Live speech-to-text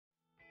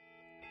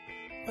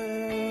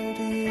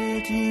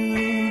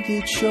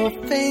it's your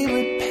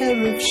favorite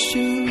pair of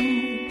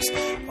shoes.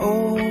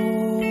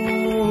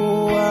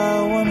 Oh,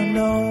 I want to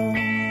know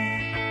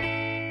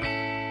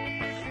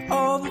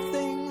all the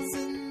things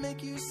that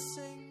make you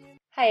sing.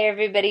 Hi,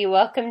 everybody.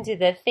 Welcome to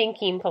the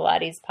Thinking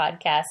Pilates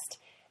podcast.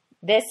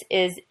 This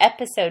is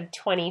episode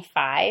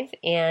 25,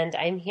 and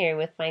I'm here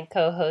with my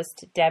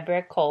co-host,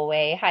 Deborah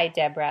Colway. Hi,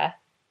 Deborah.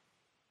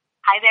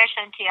 Hi there,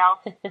 Chantel.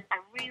 I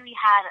really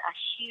had a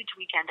huge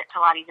weekend at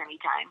Pilates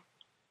Anytime.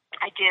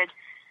 I did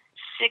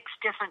 6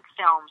 different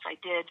films. I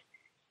did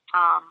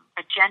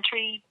a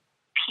Gentry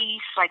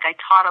piece, like I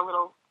taught a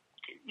little,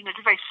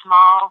 just very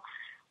small,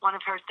 one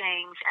of her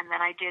things, and then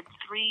I did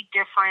 3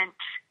 different,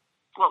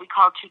 what we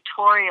call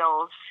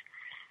tutorials,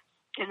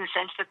 in the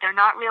sense that they're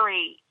not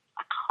really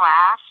a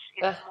class.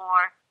 It's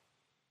more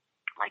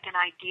like an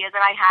idea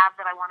that I have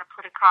that I want to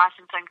put across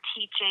since I'm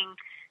teaching.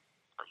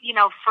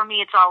 For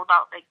me, it's all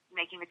about like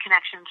making the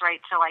connections,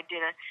 right? So I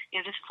did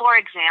just for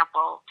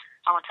example,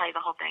 I won't tell you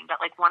the whole thing, but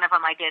like one of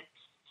them I did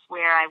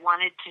where I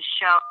wanted to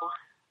show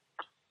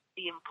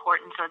the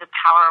importance or the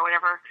power or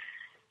whatever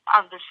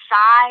of the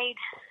side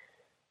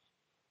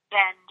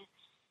bend,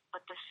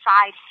 but the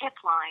side hip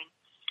line,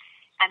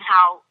 and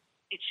how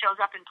it shows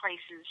up in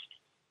places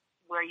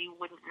where you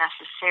wouldn't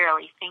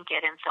necessarily think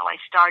it. And so I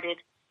started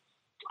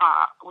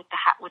with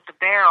the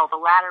barrel, the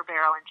ladder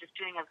barrel, and just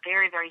doing a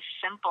very, very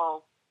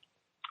simple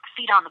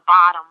feet on the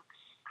bottom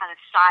kind of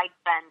side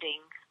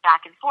bending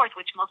back and forth,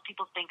 which most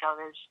people think of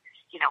as,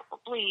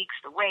 obliques,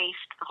 the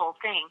waist, the whole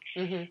thing,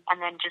 and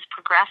then just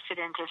progressed it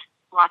into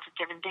lots of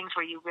different things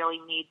where you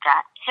really need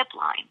that hip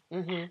line.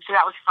 So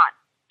that was fun.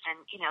 And,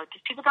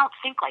 just people don't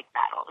think like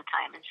that all the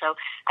time. And so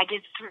I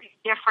did 3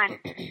 different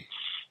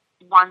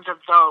ones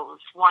of those,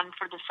 one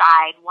for the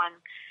side, one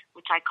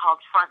which I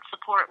called front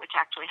support, which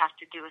actually has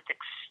to do with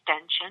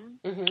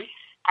extension,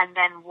 and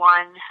then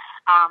one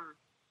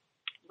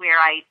where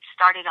I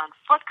started on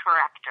foot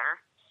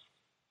corrector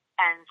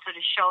and sort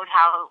of showed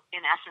how,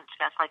 in essence,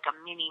 that's like a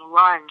mini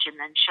lunge, and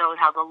then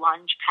showed how the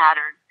lunge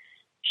pattern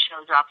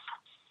shows up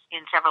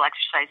in several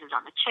exercises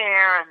on the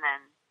chair, and then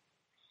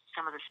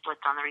some of the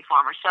splits on the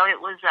reformer. So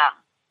it was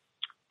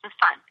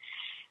fun.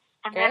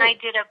 And then I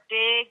did a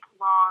big,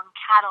 long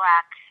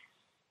Cadillac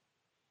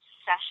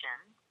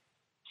session,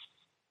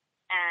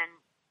 and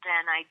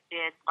then I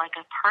did like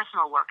a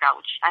personal workout,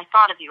 which I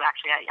thought of you,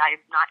 actually. I'm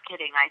not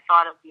kidding. I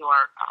thought of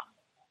your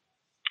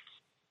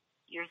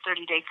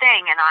 30-day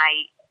thing, and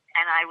I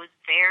was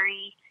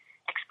very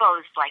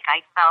exposed. Like,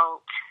 I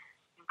felt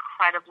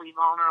incredibly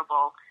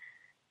vulnerable,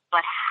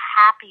 but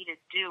happy to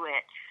do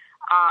it,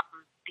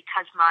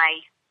 because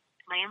my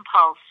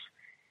impulse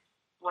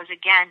was,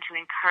 again, to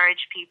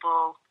encourage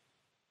people,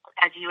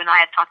 as you and I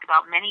have talked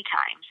about many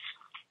times,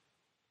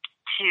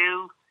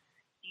 to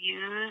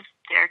use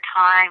their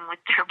time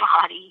with their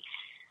body,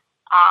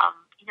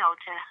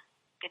 to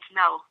get to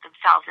know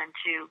themselves and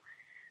to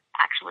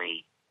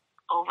actually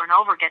over and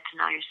over get to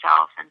know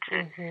yourself, and to,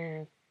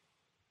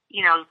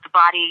 the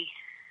body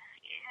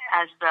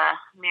as the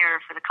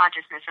mirror for the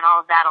consciousness and all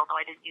of that, although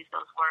I didn't use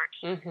those words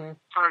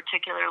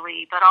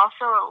particularly. But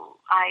also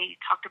I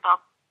talked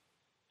about,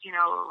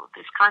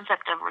 this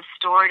concept of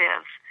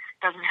restorative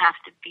doesn't have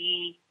to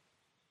be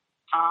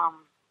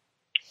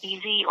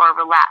easy or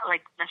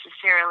like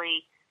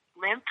necessarily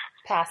limp.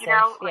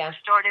 Passive,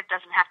 restorative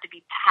doesn't have to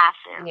be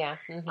passive. Yeah.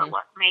 But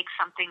what makes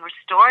something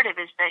restorative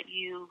is that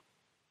you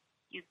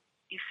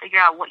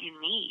figure out what you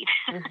need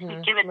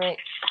and give it to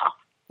yourself.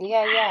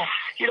 Yeah.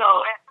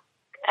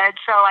 And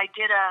so I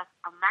did a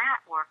mat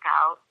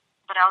workout,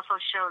 but I also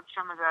showed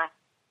some of the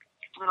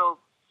little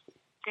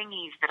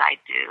thingies that I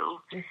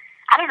do.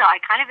 I don't know, I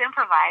kind of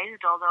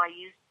improvised, although I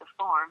used the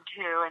form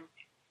too, and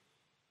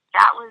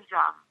that was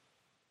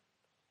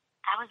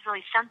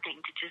really something,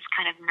 to just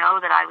kind of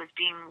know that I was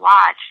being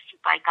watched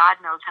by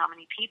God knows how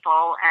many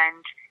people,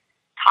 and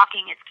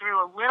talking it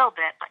through a little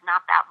bit, but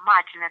not that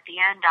much. And at the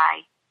end,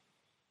 I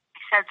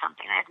said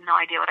something. I had no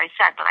idea what I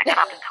said, but I got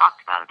up and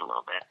talked about it a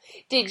little bit.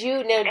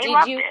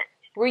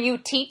 Were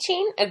you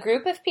teaching a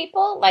group of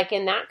people, like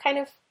in that kind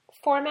of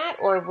format,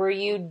 or were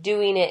you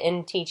doing it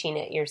and teaching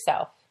it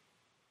yourself?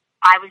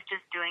 I was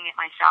just doing it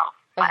myself,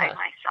 by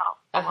myself,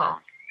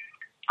 alone,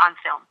 on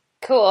film.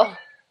 Cool.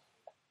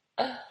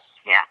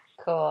 Yeah.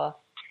 Cool.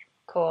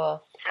 So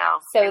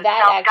that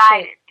self-guided,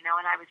 actually,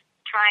 and I was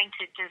trying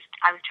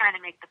to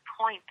make the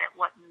point that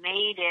what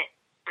made it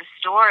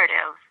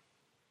restorative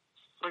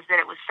was that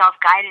it was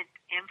self-guided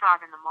improv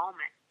in the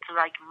moment. So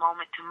like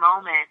moment to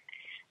moment,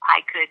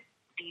 I could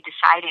be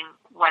deciding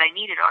what I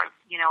needed, or,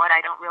 I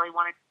don't really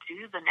want to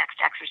do the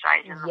next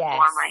exercise in the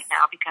form right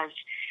now because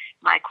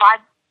my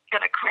quad's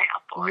going to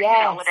cramp, or,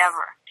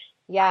 whatever.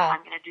 Yeah.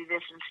 I'm going to do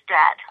this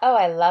instead. Oh,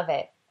 I love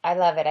it.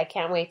 I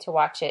can't wait to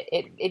watch it.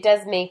 It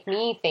does make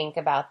me think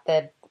about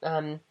the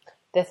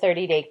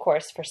 30-day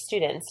course for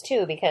students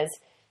too, because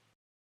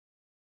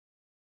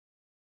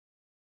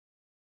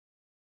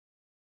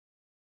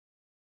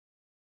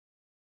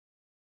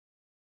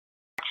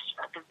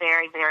the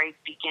very, very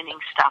beginning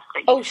stuff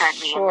that you sent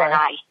me, and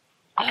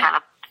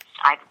then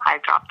I I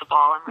dropped the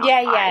ball. I'm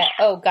really sorry. Yeah.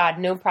 Oh, God,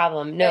 no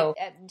problem. No,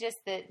 just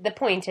the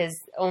point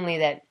is only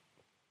that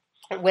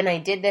when I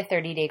did the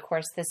 30-day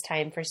course this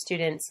time for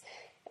students,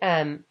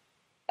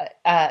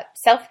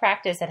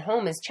 self-practice at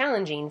home is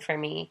challenging for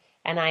me.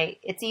 And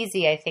it's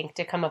easy, I think,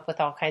 to come up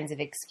with all kinds of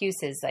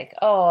excuses like,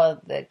 oh,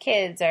 the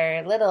kids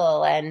are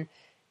little and,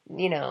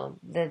 you know,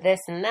 the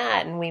this and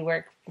that, and we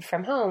work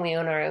from home, we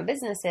own our own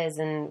businesses,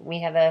 and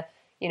we have a,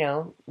 you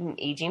know,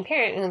 aging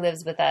parent who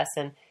lives with us,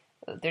 and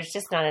there's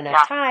just not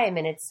enough time,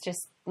 and it's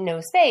just no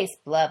space,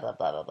 blah, blah,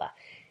 blah, blah, blah.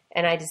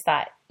 And I just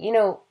thought, you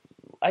know,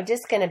 I'm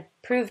just going to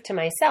prove to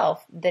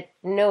myself that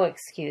no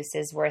excuse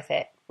is worth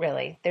it,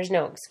 really. There's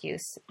no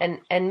excuse.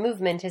 And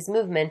movement is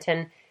movement,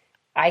 and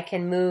I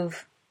can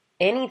move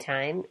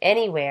anytime,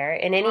 anywhere,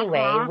 in any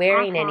way,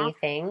 wearing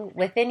anything,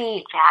 with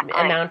any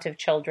amount of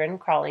children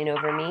crawling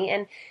over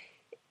me.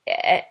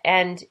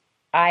 And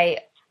I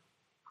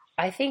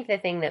think the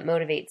thing that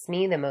motivates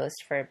me the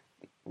most for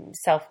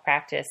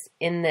self-practice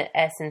in the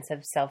essence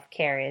of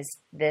self-care is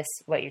this,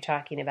 what you're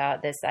talking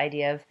about, this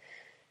idea of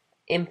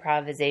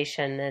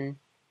improvisation and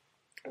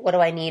what do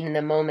I need in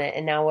the moment,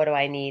 and now what do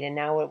I need, and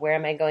now where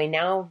am I going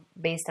now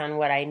based on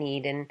what I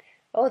need, and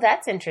oh,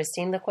 that's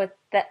interesting. Look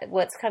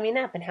what's coming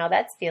up and how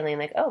that's feeling.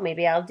 Like, oh,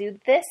 maybe I'll do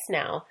this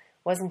now.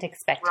 Wasn't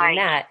expecting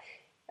that.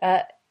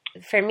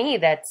 For me,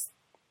 that's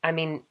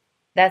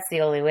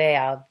the only way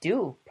I'll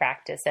do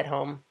practice at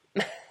home,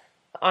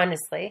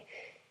 honestly.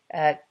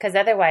 Because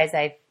otherwise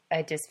I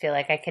just feel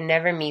like I can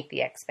never meet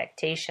the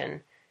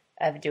expectation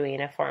of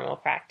doing a formal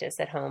practice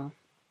at home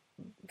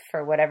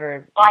for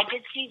whatever. Well, I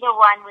did see the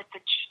one with the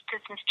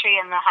Christmas tree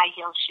and the high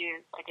heel shoes.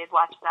 I did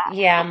watch that.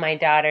 Yeah, my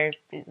daughter,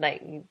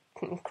 like,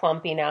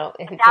 clumping out.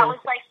 That was,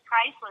 like,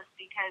 priceless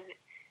because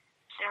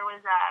there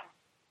was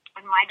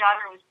when my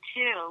daughter was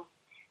 2,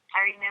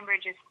 I remember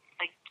just,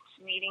 like,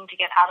 needing to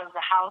get out of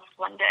the house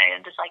one day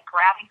and just, like,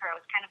 grabbing her.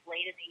 It was kind of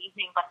late in the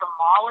evening, but the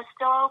mall was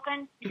still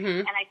open,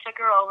 and I took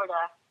her over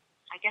to,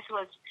 I think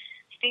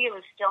it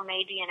was still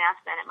May D&S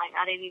then. It might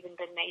not have even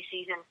been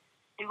Macy's, and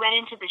we went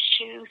into the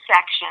shoe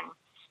section,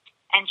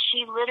 and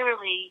she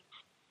literally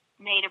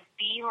made a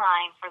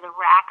beeline for the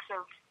racks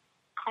of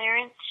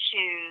clearance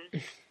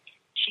shoes.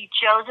 She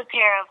chose a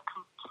pair of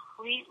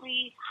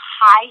completely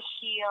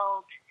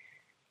high-heeled,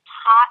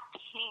 hot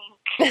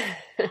pink,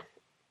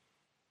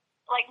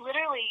 like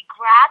literally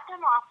grabbed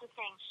them off the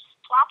thing,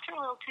 flopped her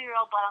little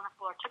 2-year-old butt on the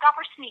floor, took off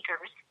her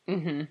sneakers,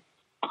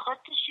 put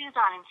the shoes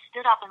on, and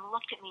stood up and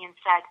looked at me and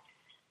said,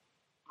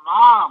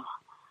 "Mom,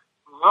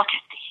 look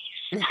at these."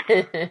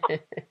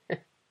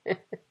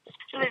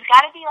 So there's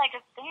got to be like a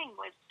thing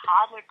with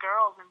toddler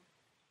girls and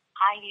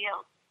high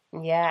heels.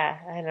 Yeah,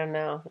 I don't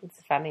know.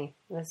 It's funny.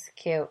 It was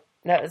cute.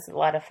 That was a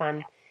lot of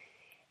fun.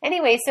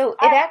 Anyway, so it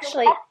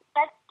actually...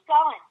 Let's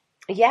going.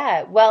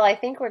 Yeah, well, I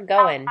think we're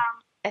going.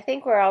 I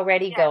think we're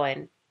already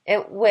going.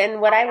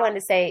 What I want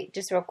to say,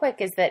 just real quick,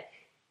 is that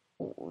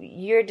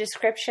your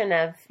description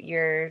of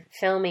your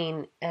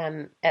filming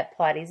at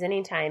Pilates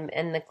Anytime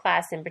and the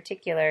class in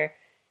particular,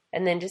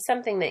 and then just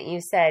something that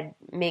you said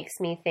makes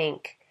me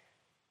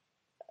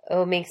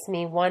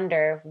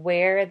wonder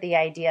where the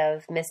idea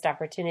of missed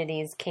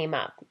opportunities came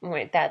up.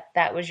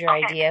 That was your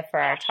idea for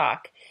our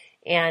talk.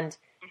 And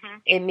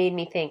it made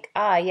me think,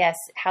 yes,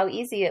 how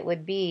easy it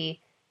would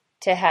be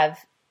to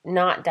have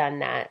not done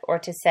that, or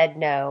to said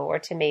no, or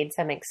to made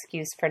some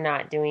excuse for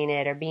not doing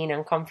it, or being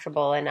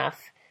uncomfortable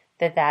enough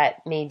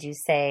that made you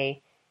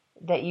say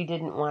that you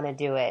didn't want to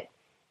do it.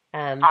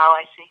 I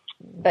see.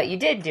 But you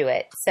did do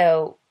it.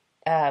 So,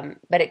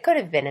 but it could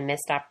have been a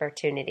missed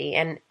opportunity.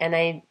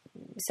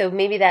 So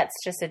maybe that's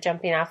just a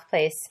jumping off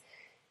place.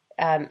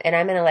 And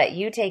I'm going to let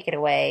you take it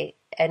away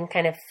and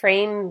kind of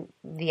frame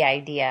the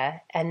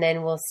idea, and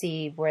then we'll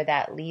see where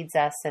that leads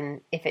us. And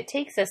if it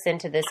takes us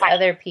into this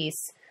other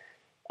piece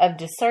of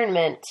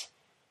discernment,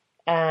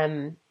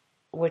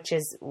 which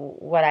is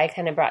what I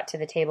kind of brought to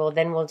the table,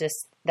 then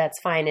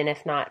that's fine. And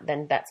if not,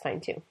 then that's fine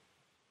too.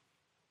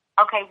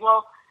 Okay.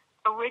 Well,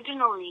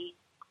 originally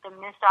the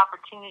missed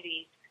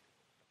opportunities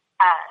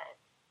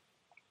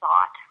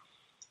thought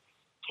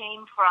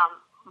came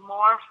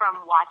more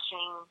from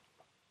watching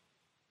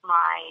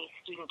my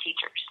student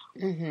teachers,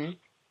 and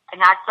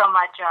not so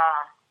much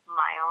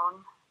my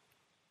own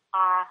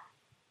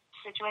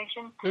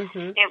situation.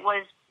 It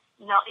was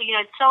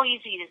it's so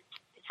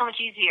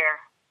much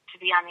easier to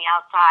be on the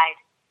outside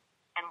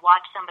and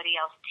watch somebody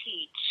else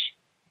teach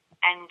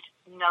and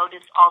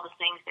notice all the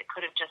things that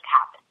could have just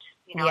happened.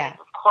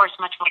 It's of course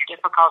much more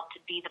difficult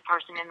to be the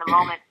person in the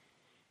moment.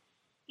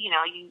 You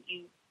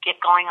get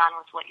going on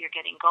with what you're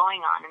getting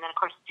going on, and then of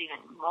course it's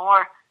even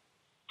more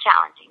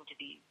challenging to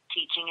be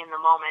teaching in the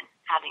moment,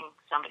 having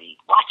somebody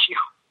watch you.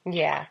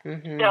 Yeah.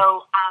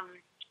 So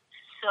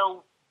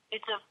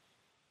it's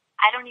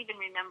I don't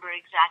even remember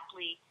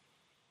exactly.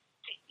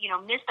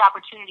 Missed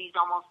opportunities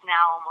almost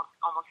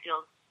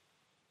feels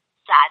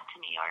sad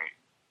to me or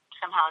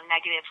somehow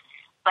negative,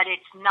 but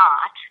it's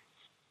not.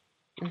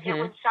 It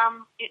was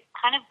it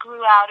kind of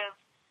grew out of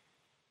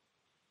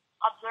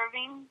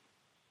observing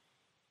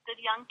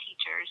good young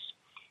teachers,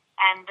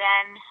 and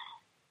then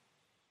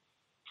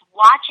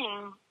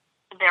watching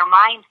their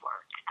mind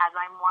work as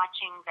I'm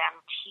watching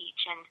them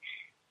teach and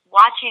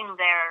watching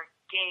their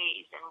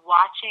gaze and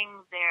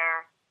watching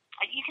their,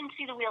 you can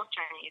see the wheels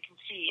turning, you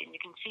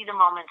can see the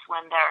moments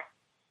when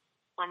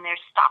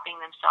they're stopping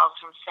themselves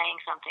from saying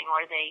something,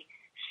 or they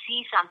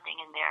see something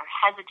and they're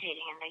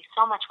hesitating and they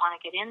so much want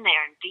to get in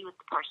there and be with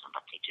the person,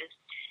 but they just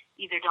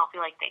either don't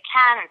feel like they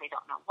can, or they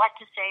don't know what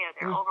to say, or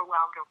they're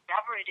overwhelmed, or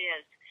whatever it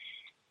is.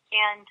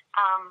 And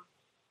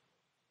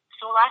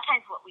so a lot of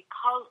times what we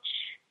coach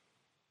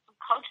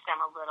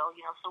them a little,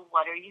 so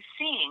what are you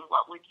seeing?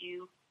 What are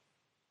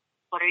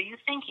you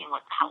thinking?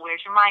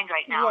 Where's your mind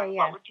right now?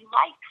 Yeah. What would you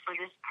like for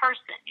this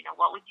person?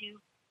 What would you,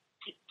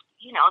 if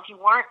you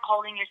weren't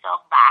holding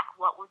yourself back,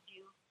 what would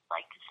you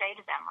like to say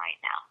to them right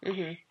now?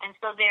 Mm-hmm. And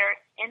so they're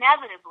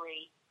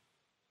inevitably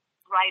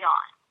right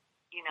on,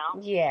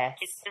 Yes.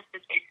 It's just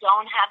that they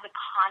don't have the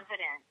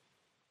confidence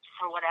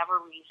for whatever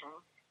reason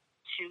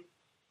to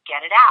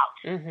get it out.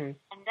 Mm-hmm.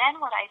 And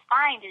then what I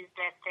find is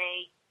that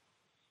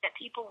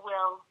people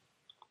will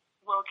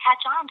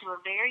catch on to a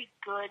very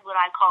good, what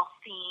I call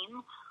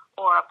theme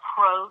or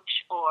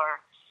approach or,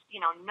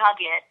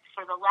 nugget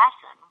for the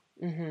lesson.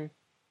 Mm-hmm.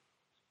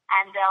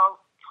 And they'll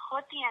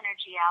put the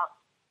energy out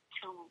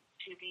to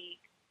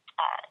be,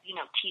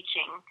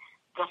 teaching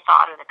the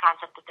thought or the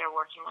concept that they're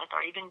working with,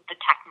 or even the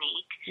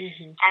technique.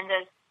 Mm-hmm. And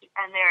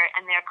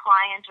their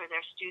client or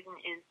their student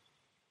is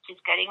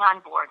getting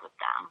on board with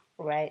them.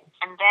 Right.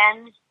 And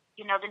then,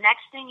 the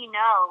next thing you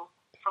know,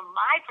 from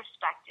my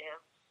perspective,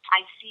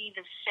 I see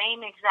the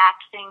same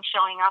exact thing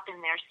showing up in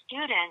their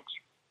student,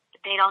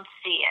 but they don't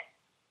see it.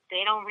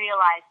 They don't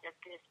realize that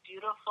this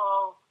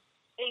beautiful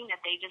thing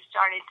that they just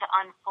started to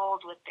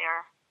unfold with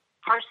their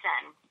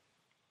person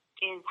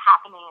is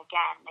happening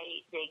again.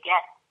 They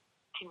get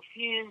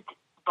confused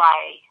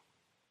by,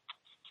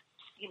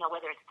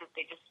 whether it's that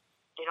they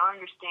don't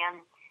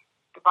understand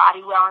the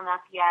body well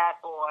enough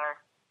yet,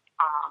 or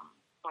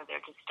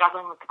they're just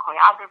struggling with the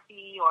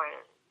choreography, or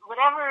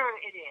whatever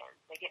it is.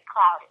 They get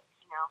clouded.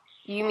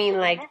 You mean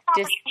like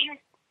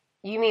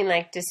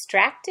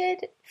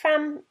distracted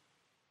from?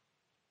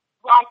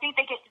 Well, I think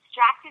they get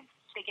distracted.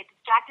 They get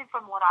distracted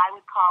from what I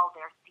would call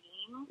their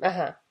theme,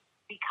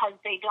 because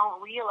they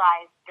don't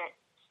realize that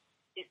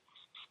it's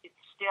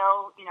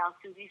still,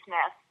 Susie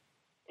Smith.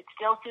 It's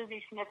still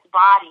Susie Smith's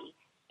body.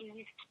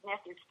 Susie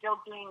Smith is still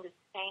doing the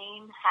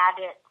same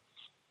habit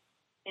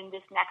in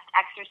this next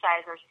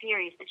exercise or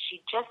series that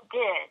she just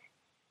did,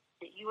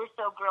 that you were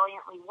so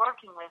brilliantly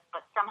working with,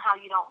 but somehow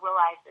you don't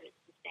realize that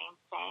it's the same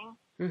thing.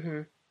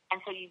 Mm-hmm. And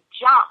so you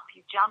jump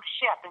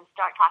ship and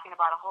start talking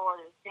about a whole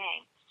other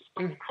thing.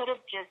 You could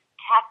have just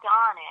kept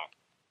on it,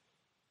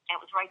 and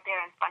it was right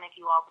there in front of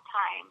you all the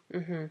time.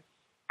 Mm-hmm.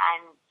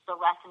 And the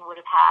lesson would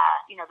have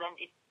had,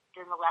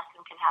 then the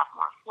lesson can have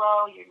more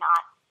flow. You're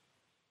not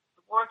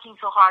working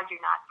so hard. You're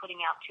not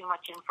putting out too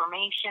much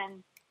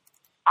information.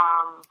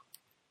 Am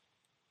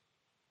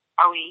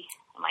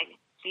I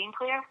being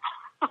clear?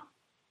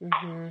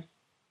 Mm-hmm.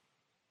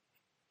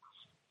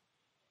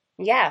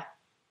 Yeah.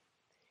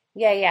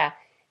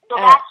 So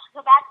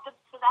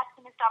that's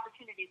the missed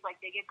opportunities. Like,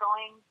 they get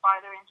going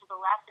farther into the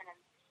lesson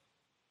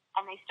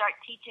and they start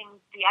teaching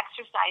the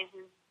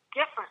exercises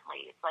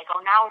differently. It's like,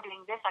 now we're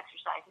doing this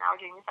exercise. Now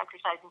we're doing this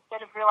exercise,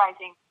 instead of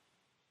realizing,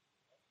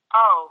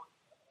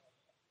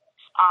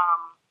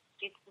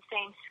 it's the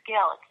same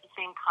skill. It's the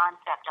same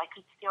concept. I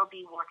could still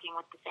be working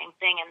with the same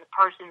thing, and the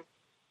person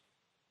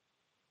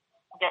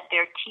that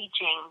they're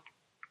teaching,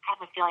 I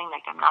have a feeling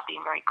like I'm not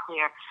being very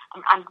clear.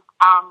 I'm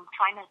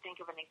trying to think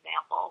of an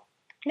example.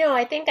 No,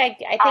 I think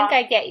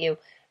I get you.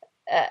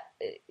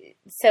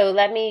 So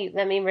let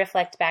me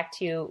reflect back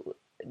to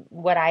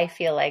what I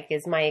feel like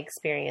is my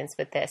experience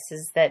with this,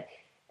 is that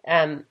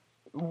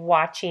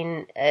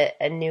watching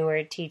a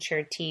newer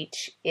teacher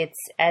teach, it's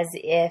as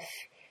if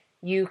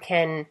you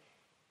can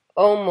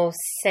almost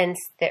sense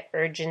the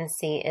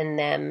urgency in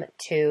them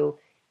to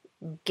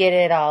get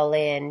it all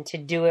in, to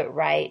do it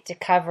right, to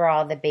cover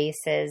all the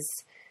bases,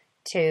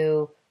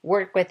 to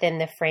work within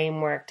the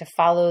framework, to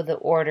follow the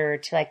order,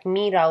 to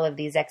meet all of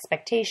these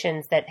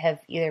expectations that have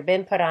either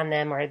been put on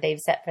them or they've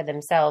set for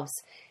themselves.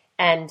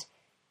 And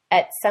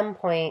at some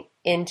point,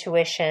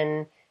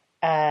 intuition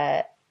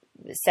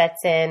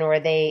sets in, or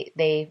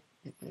they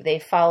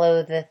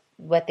follow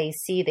what they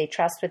see, they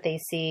trust what they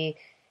see,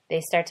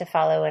 they start to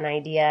follow an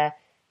idea,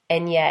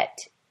 and yet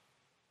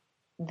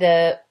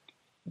the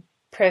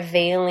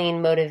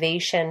prevailing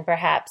motivation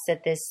perhaps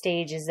at this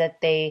stage is that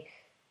they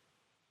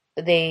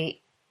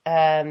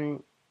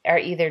are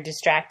either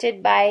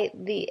distracted by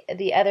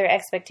the other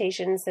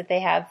expectations that they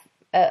have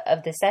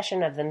of the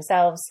session, of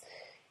themselves,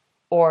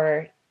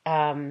 or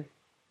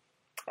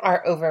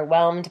are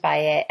overwhelmed by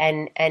it,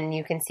 and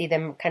you can see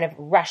them kind of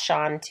rush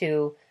on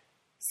to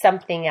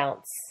something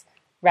else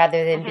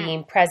rather than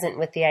being present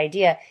with the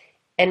idea.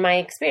 And my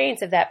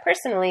experience of that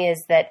personally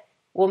is that,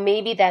 well,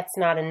 maybe that's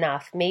not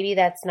enough. Maybe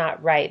that's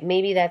not right.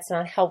 Maybe that's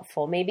not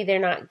helpful. Maybe they're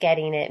not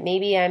getting it.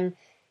 Maybe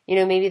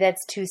maybe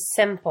that's too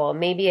simple.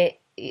 Maybe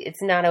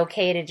it's not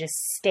okay to just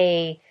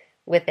stay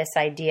with this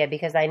idea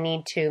because I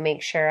need to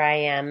make sure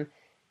I am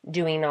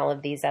doing all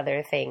of these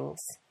other things.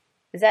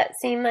 Does that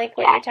seem like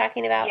what you're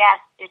talking about?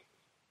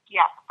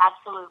 Yes,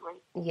 absolutely.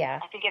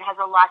 Yeah. I think it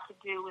has a lot to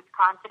do with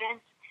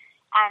confidence.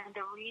 And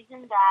the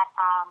reason that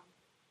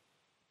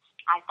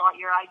I thought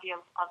your idea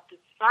of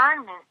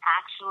discernment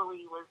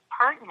actually was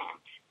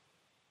pertinent,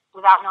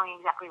 without knowing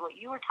exactly what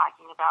you were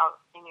talking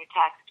about in your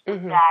text,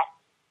 was that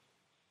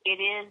it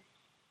is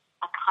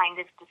a kind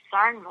of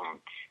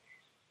discernment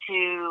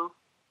to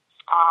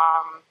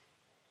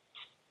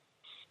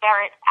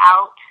ferret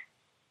out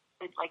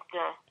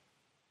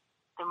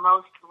the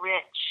most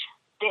rich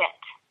bit,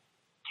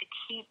 to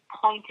keep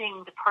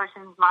pointing the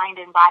person's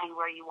mind and body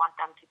where you want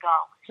them to go,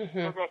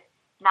 so that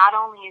not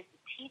only is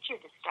the teacher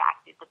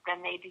distracted, but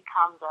then they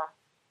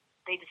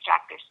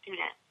distract their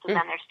student. So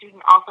then their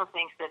student also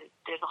thinks that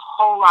there's a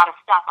whole lot of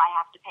stuff I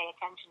have to pay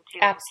attention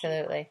to.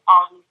 Absolutely.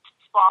 All these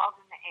balls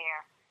in the air.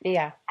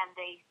 Yeah. And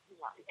they,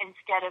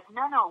 instead of,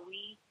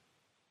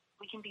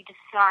 we can be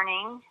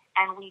discerning,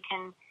 and we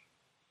can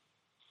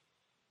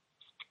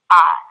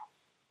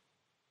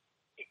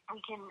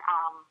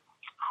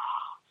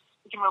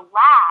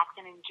relax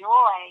and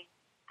enjoy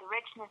the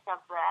richness of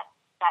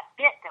that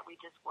bit that we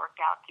just worked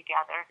out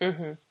together.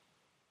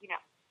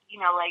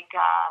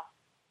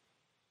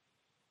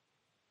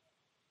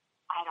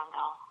 I don't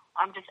know.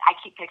 I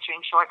keep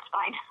picturing short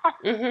spine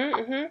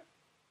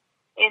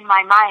in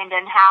my mind,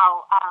 and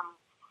how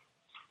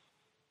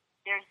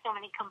there's so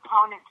many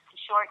components to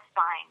short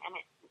spine, and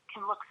it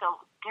can look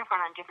so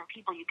different on different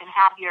people. You can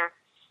have your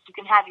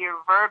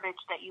verbiage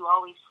that you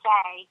always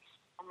say,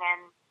 and then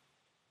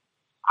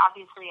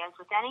obviously, as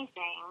with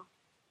anything,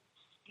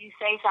 you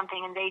say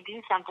something and they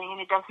do something, and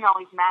it doesn't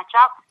always match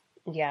up.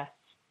 Yeah.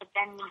 But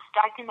then you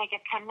start to make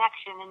a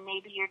connection, and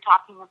maybe you're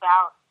talking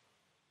about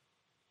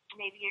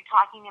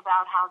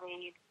how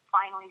they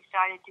finally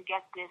started to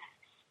get this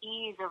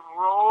ease of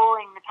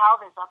rolling the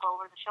pelvis up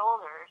over the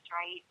shoulders,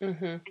 right?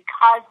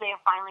 Because they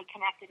are finally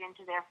connected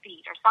into their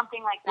feet, or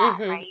something like that,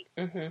 right?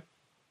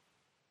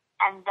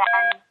 And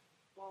then,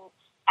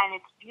 and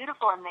it's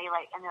beautiful, and they're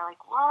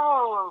like,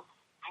 whoa,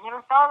 I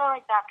never felt it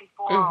like that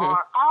before,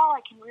 or, oh,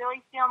 I can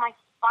really feel my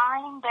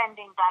spine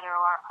bending better,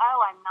 or, oh,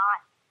 I'm not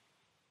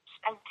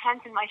as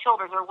tense in my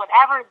shoulders, or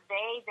whatever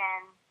they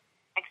then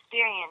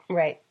experience.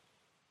 Right.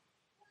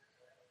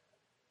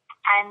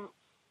 And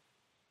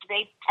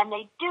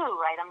they do,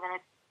 right? I'm going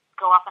to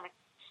go off on a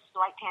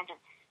slight tangent.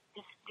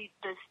 This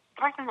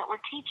person that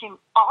we're teaching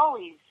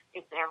always,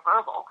 if they're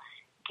verbal,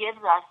 gives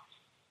us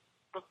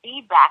the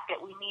feedback that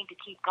we need to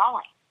keep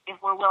going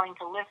if we're willing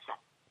to listen.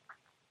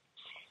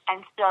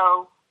 And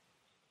so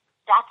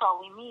that's all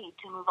we need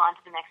to move on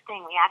to the next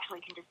thing. We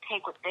actually can just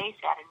take what they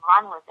said and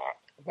run with it.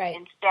 Right.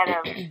 Instead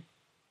of,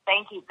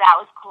 thank you, that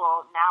was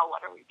cool, now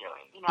what are we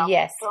doing?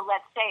 Yes. So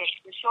let's say it's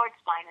the short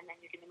spine, and then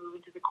you're going to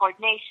move into the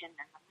coordination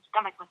and the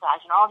stomach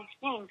massage and all these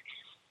things,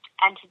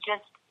 and to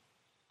just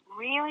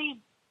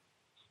really,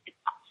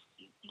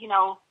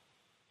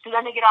 so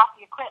then they get off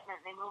the equipment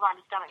and they move on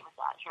to stomach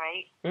massage,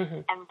 right?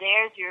 And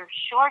there's your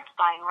short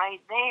spine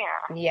right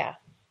there. Yeah.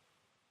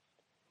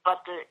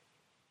 But the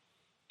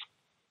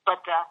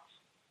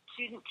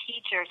student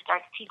teacher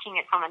starts teaching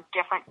it from a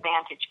different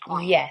vantage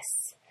point. Yes.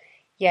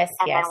 And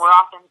then we're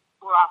off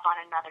on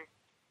another,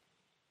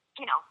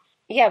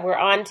 Yeah, we're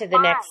on to the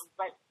next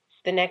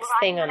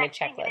thing on the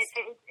checklist.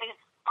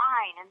 It's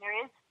fine, and there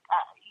is,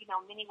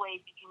 many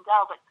ways you can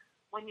go, but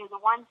when you're the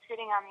one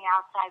sitting on the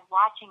outside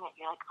watching it,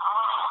 you're like,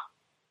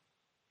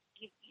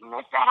 you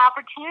missed that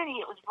opportunity.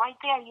 It was right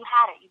there. You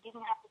had it. You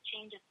didn't have to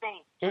change a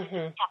thing. You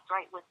just kept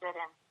right with it,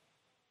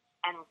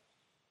 and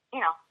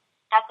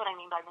that's what I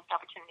mean by missed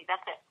opportunity.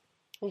 That's it.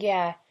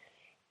 Yeah.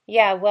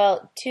 Yeah,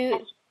 well,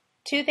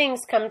 two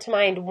things come to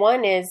mind.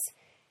 One is,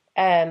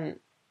 how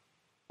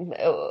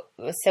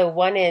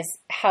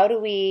do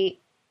we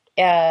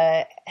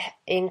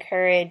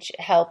encourage,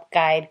 help,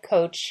 guide,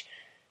 coach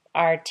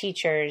our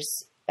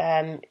teachers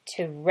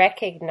to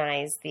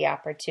recognize the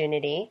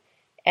opportunity,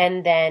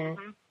 and then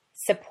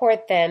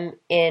support them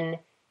in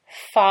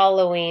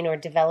following or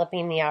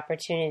developing the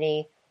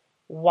opportunity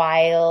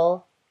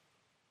while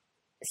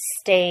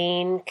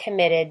staying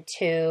committed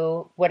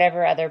to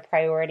whatever other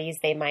priorities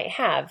they might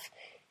have.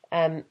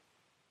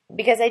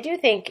 Because I do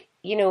think,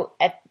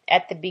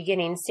 at the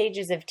beginning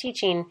stages of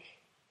teaching,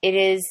 it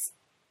is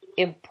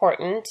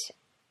important,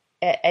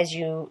 as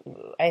you,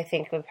 I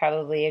think, would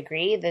probably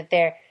agree, that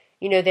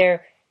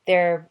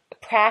they're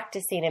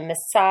practicing and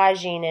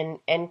massaging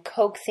and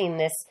coaxing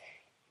this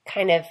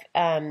kind of,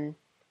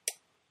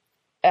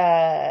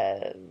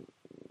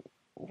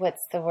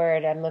 what's the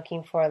word I'm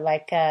looking for?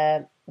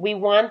 We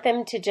want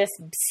them to just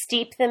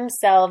steep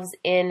themselves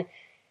in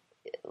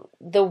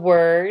the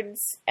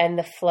words and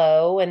the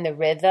flow and the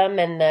rhythm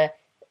and the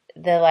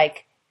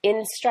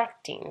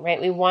instructing,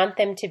 right? We want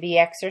them to be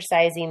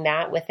exercising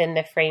that within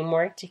the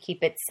framework, to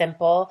keep it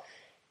simple,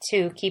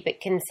 to keep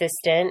it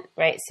consistent,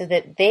 right? So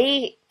that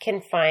they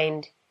can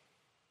find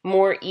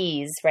more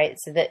ease, right?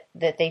 So that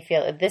they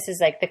feel, this is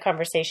like the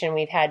conversation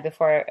we've had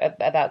before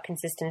about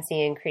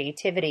consistency and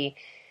creativity.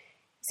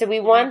 So we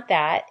want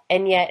that,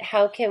 and yet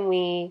how can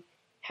we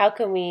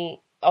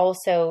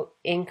also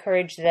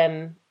encourage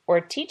them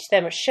or teach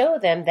them or show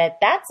them that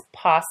that's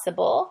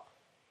possible,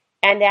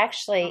 and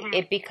actually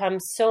it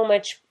becomes so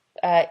much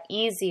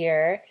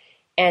easier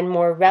and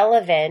more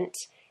relevant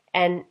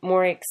and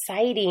more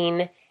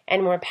exciting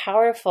and more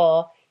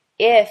powerful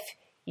if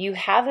you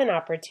have an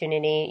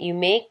opportunity,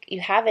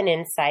 you have an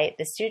insight,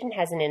 the student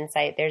has an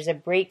insight, there's a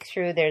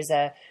breakthrough, there's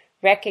a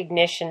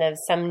recognition of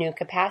some new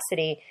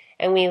capacity,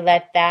 and we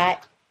let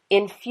that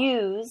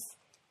infuse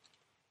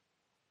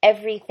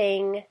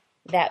everything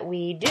that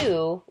we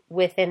do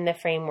within the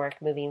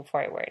framework moving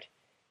forward.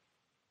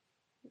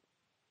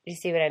 You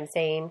see what I'm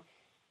saying?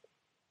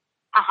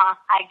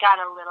 I got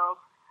a little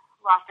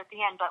lost at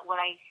the end, but what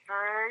I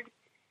heard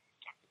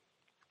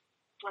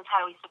was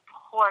how do we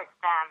support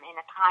them in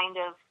a kind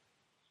of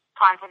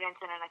confidence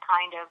and in a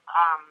kind of,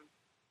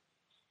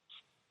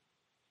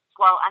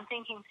 I'm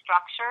thinking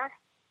structure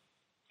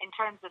in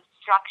terms of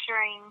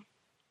structuring,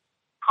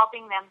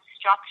 helping them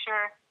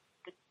structure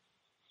the,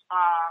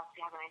 how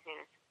can I say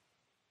this?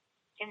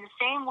 In the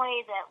same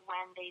way that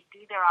when they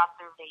do their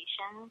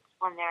observations,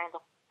 when they're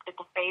at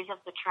the phase of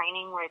the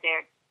training where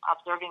they're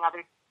observing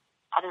other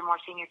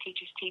more senior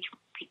teachers teach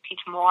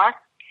more,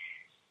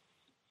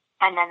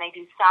 and then they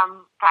do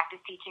some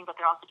practice teaching, but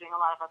they're also doing a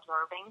lot of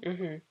observing.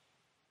 Mm-hmm.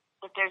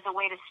 But there's a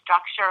way to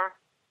structure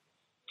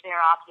their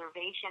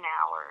observation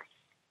hours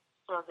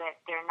so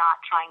that they're not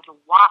trying to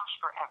watch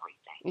for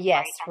everything.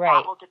 Yes, right. And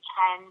that will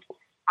depend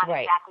on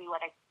exactly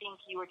what I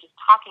think you were just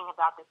talking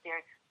about, that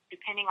they're,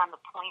 depending on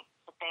the point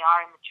that they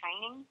are in the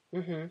training,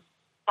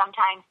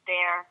 sometimes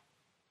they're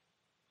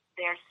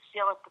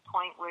still at the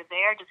point where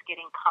they're just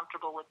getting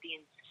comfortable with the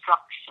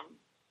instruction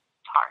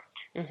part,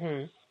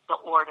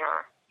 the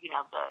order,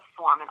 the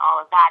form and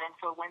all of that. And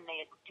so when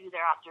they do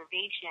their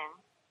observation,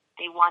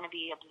 they want to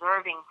be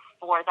observing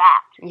for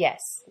that.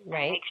 Yes,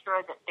 right. And make sure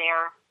that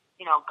they're,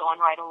 going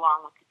right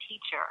along with the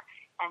teacher.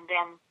 And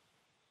then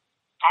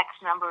X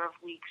number of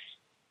weeks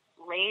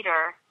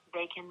later,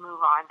 they can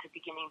move on to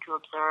beginning to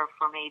observe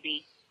for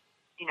maybe,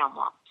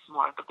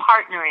 more of the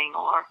partnering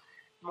or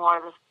more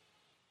of the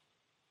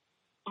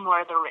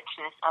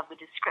richness of the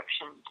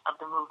description of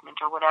the movement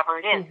or whatever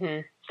it is.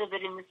 So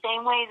that in the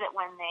same way that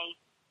when they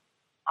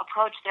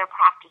approach their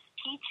practice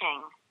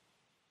teaching,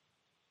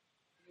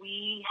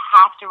 we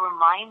have to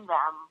remind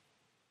them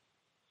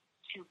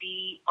to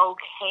be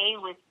okay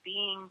with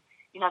being,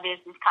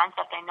 there's this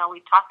concept, I know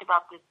we've talked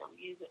about this, that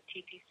we use at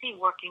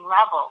TPC, working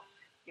level.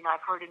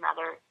 I've heard in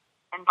other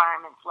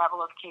environments,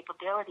 level of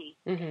capability.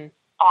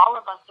 All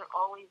of us are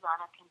always on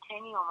a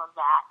continuum of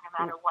that, no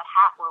matter what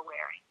hat we're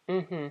wearing.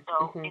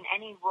 So in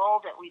any role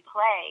that we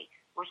play,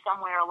 we're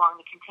somewhere along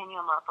the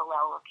continuum of the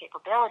level of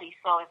capability.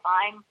 So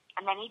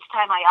and then each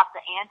time I up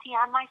the ante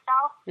on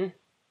myself,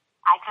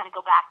 I kind of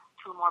go back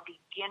to a more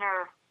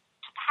beginner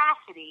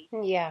capacity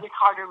with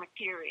harder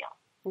material.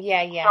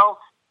 Yeah. So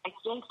I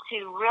think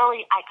to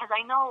really, because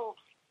I know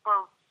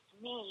for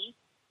me,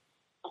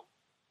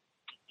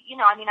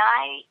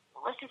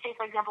 let's just say,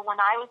 for example, when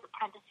I was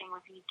apprenticing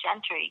with Eve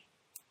Gentry,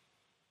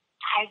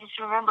 I just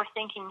remember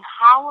thinking,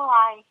 how will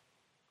I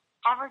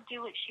ever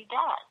do what she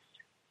does?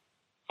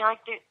 I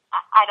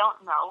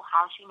don't know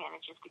how she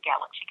manages to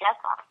get what she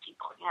gets out of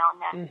people, and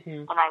then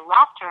when I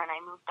left her and I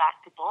moved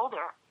back to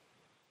Boulder,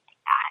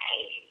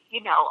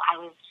 I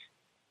was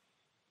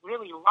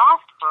really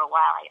lost for a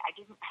while. I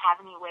didn't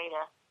have any way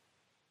to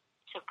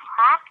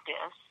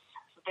practice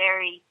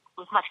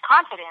with much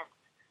confidence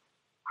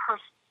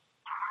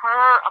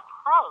her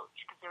approach,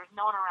 because there was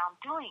no one around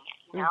doing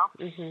it,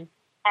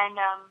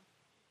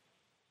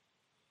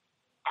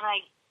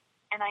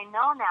 And I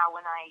know now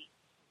when I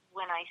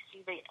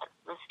see the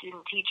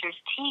student teachers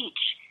teach,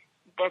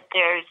 that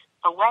there's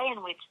a way in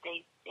which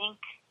they think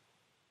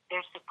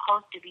they're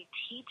supposed to be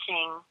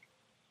teaching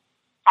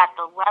at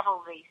the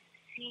level they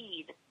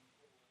see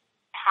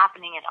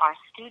happening at our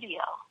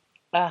studio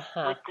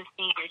with the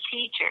senior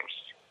teachers.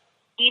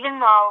 Even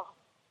though,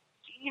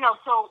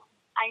 so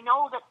I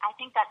know that I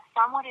think that's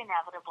somewhat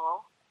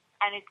inevitable,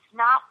 and it's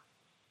not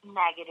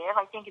negative.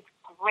 I think it's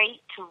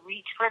great to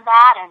reach for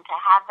that and to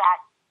have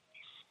that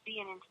be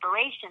an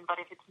inspiration.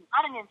 But if it's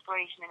not an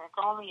inspiration and it's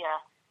only a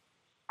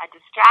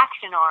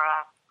distraction or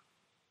a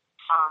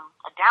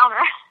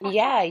downer,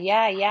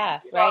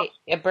 right,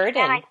 a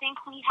burden, then I think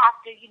we have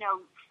to,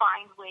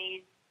 find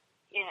ways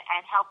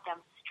and help them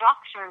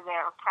structure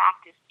their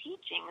practice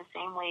teaching the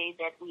same way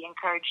that we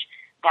encourage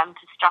them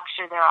to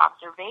structure their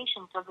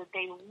observation, so that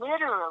they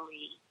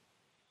literally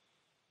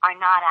are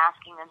not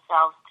asking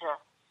themselves to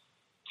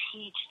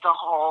teach the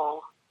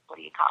whole,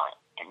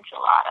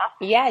 enchilada.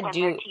 Yeah, when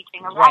they're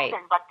teaching a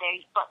lesson, but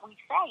we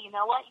say, you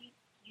know what,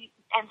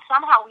 and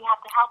somehow we have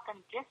to help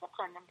them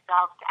discipline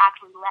themselves to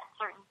actually let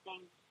certain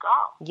things go.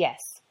 Yes.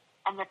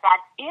 And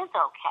that is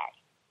okay.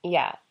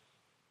 Yeah.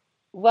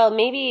 Well,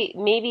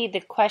 maybe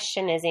the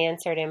question is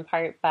answered in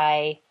part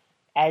by,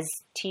 as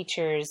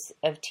teachers,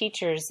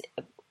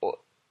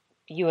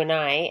 you and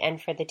I,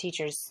 and for the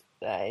teachers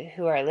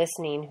who are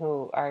listening,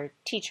 who are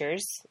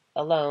teachers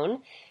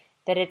alone,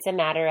 that it's a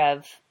matter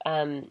of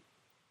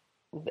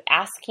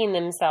asking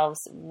themselves,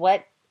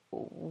 what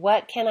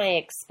can I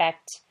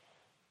expect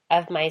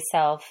of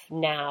myself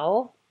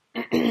now,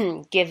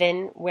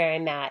 given where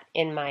I'm at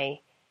in my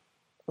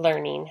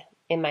learning,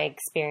 in my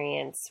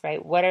experience,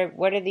 right? What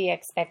are the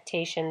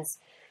expectations?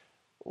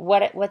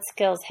 What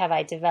skills have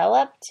I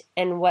developed,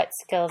 and what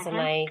skills am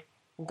I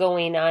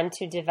going on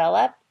to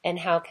develop, and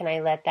how can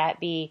I let that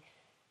be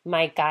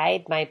my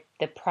guide,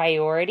 the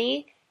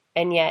priority,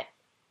 and yet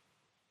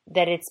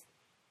that it's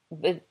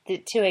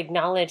to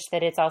acknowledge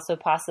that it's also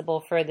possible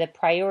for the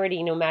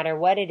priority, no matter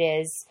what it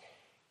is,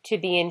 to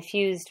be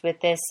infused with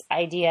this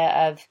idea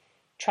of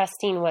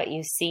trusting what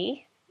you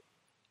see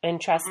and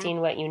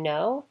trusting what you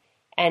know,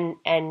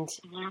 and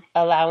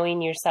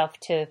allowing yourself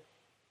to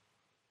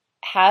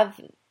have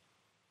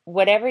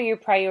whatever your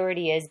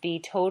priority is be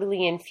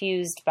totally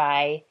infused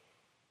by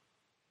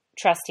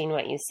trusting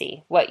what you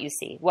see,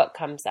 what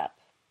comes up,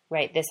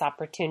 right? This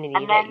opportunity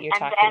that you're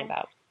talking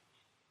about.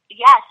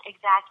 Yes,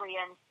 exactly.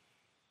 And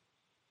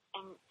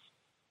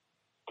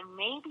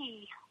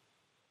maybe,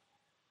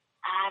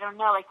 I don't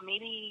know, like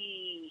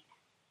maybe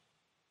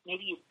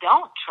you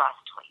don't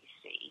trust what you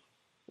see,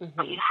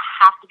 but you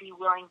have to be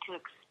willing to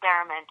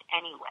experiment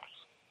anyway.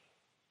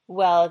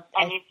 Well,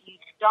 and if you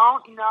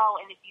don't know,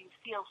 and if you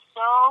feel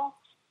so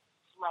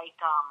like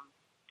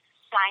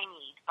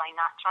stymied by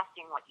not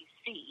trusting what you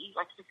see,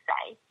 let's just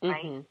say,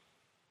 right?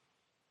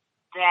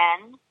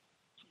 Then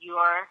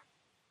you're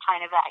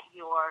kind of at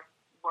your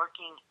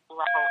working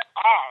level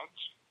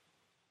edge.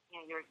 You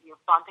know, you're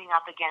bumping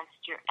up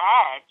against your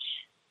edge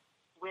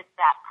with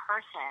that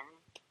person.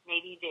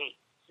 Maybe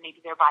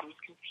their body's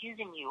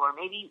confusing you, or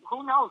maybe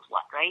who knows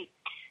what, right?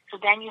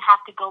 So then you have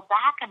to go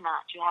back a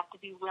notch. You have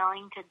to be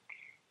willing to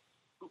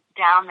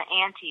down the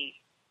ante.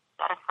 Is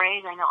that a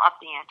phrase? I know up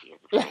the ante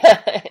is a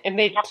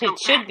phrase. It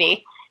should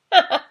be.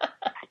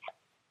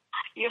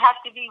 You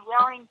have to be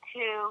willing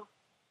to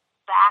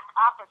back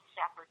up a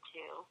step or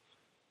two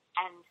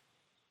and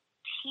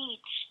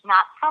teach,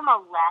 not from a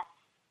less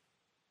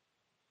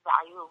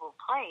valuable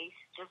place,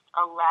 just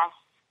a less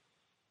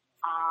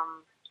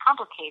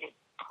complicated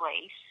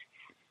place,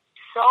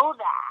 so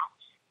that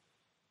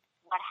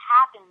what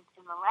happens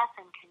in the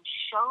lesson can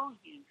show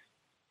you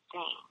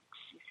things,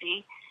 you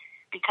see?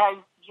 Because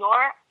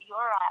your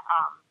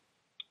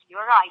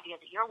idea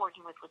that you're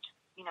working with, which,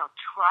 you know,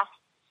 trust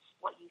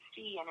what you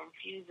see and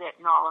infuse it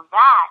and all of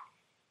that,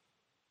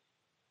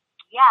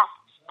 yes,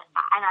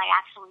 and I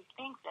actually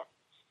think that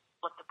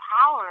what the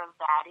power of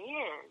that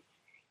is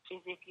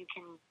if you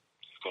can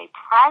stay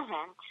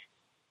present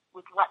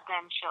with what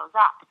then shows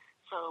up.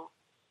 So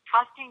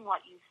trusting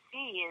what you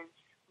see is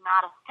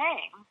not a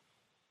thing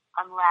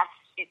unless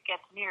it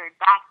gets mirrored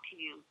back to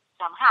you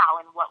somehow,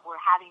 and what we're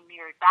having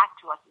mirrored back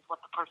to us is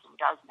what the person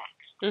does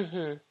next.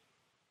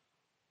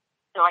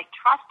 So like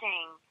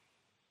trusting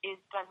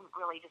doesn't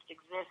really just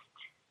exist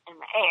in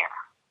the air.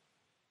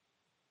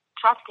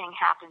 Trusting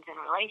happens in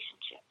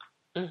relationship.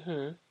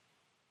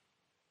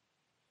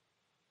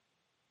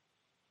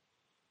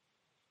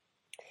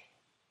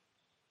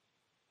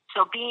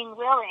 So being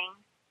willing,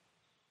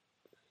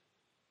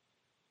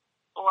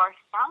 or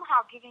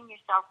somehow giving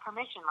yourself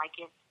permission, like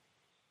if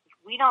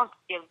we don't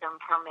give them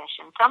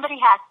permission, somebody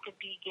has to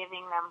be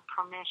giving them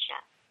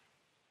permission.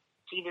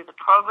 Either the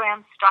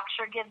program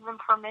structure gives them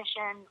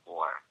permission,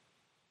 or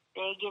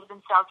they give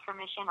themselves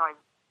permission, or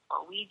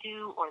we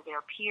do, or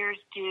their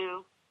peers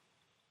do.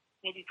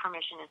 Maybe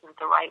permission isn't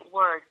the right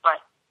word,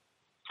 but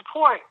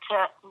support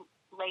to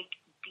like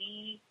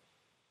be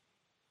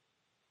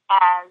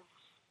as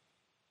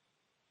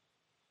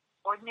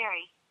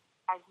ordinary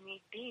as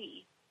need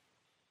be.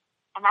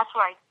 And that's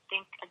where I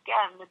think,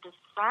 again, the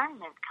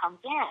discernment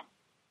comes in.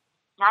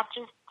 Not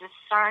just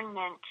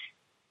discernment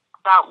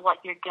about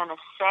what you're going to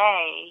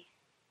say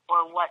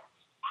or what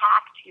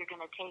tact you're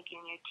going to take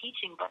in your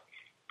teaching, but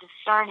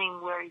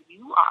discerning where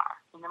you are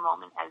in the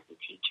moment as the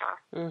teacher.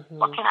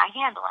 What can I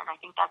handle? And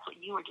I think that's what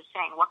you were just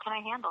saying. What can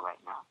I handle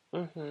right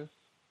now?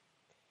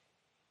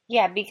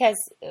 Yeah, because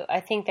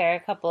I think there are a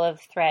couple of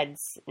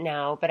threads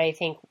now, but I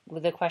think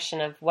the question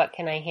of what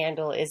can I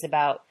handle is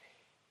about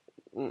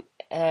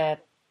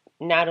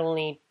not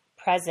only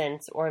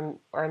presence, or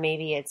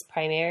maybe it's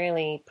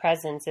primarily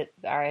presence,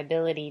 our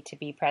ability to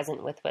be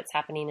present with what's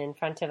happening in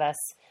front of us,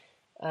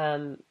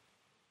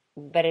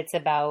 but it's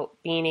about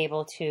being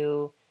able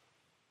to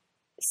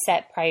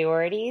set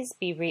priorities,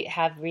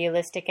 have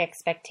realistic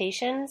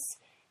expectations,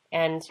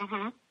 and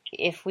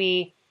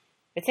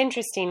it's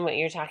interesting what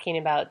you're talking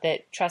about,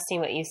 that trusting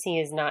what you see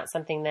is not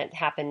something that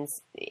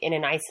happens in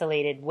an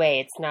isolated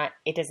way.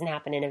 It doesn't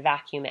happen in a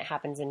vacuum. It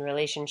happens in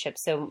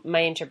relationships. So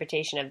my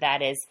interpretation of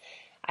that is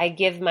I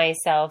give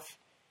myself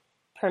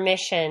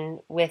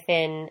permission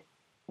within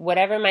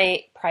whatever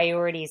my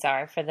priorities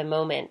are for the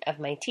moment of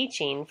my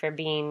teaching, for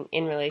being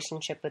in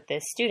relationship with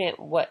this student.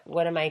 What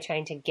am I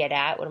trying to get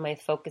at? What am I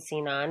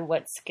focusing on?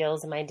 What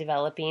skills am I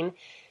developing?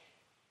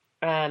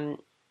 I'm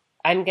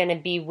going to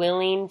be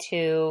willing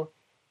to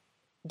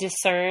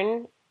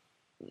discern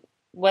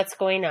what's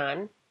going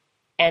on,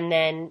 and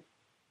then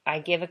I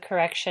give a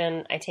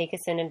correction, I take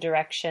us in a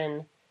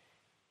direction,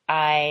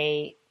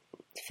 I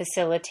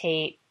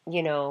facilitate,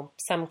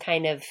 some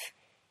kind of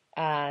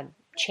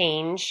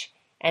change,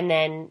 and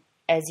then,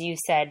 as you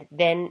said,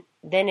 then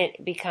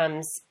it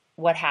becomes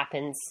what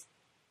happens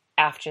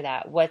after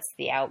that. What's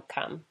the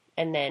outcome?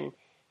 And then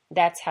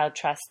that's how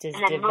trust is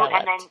developed.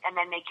 And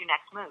then make your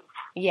next move.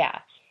 Yeah,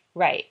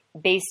 right.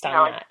 Based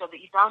on that. So that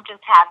you don't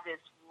just have this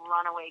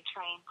runaway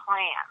train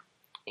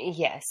plan.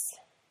 Yes.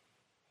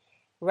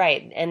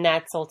 Right. And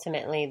that's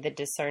ultimately the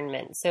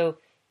discernment. So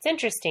it's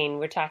interesting.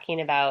 We're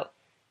talking about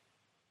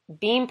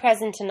being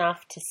present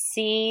enough to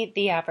see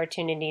the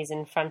opportunities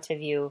in front of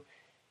you,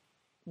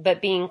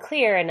 but being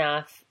clear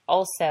enough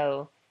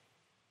also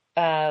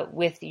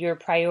with your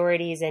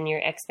priorities and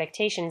your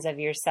expectations of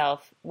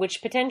yourself,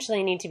 which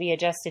potentially need to be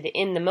adjusted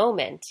in the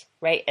moment,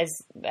 right? As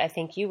I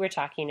think you were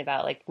talking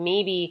about, like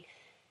maybe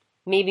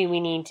we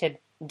need to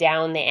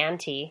down the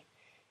ante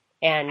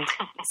and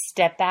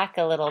step back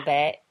a little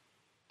bit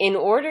in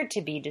order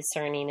to be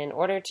discerning, in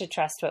order to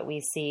trust what we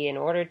see, in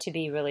order to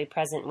be really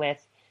present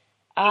with.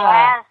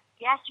 Yes.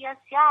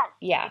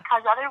 Yeah.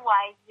 Because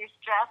otherwise you're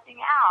stressing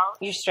out.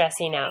 You're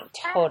stressing out,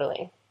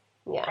 totally.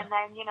 Yeah. And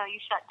then, you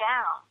shut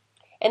down.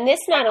 And this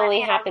not only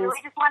happens... I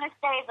really just want to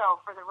say,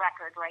 though, for the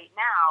record right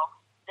now,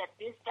 that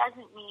this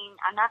doesn't mean...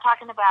 I'm not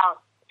talking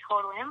about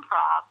total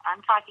improv.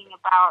 I'm talking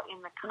about in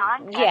the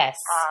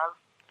context of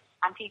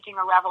I'm teaching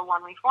a level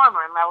 1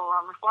 reformer, and level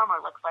 1 reformer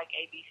looks like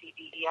A, B, C,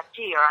 D, E, F,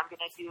 G, or I'm going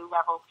to do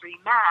level 3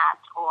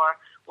 math, or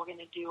we're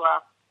going to do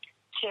a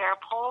chair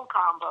pole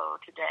combo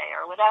today,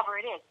 or whatever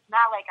it is. It's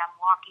not like I'm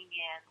walking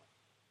in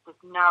with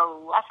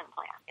no lesson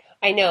plan.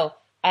 I know.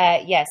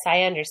 Yes,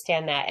 I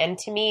understand that. And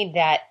to me,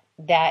 that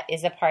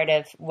is a part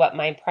of what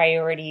my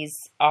priorities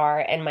are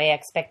and my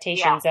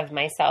expectations of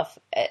myself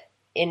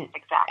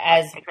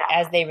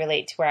as they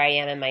relate to where I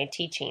am in my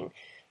teaching.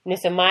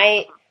 So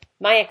my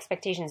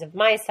expectations of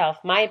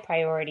myself, my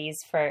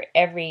priorities for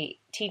every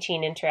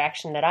teaching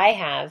interaction that I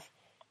have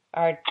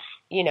are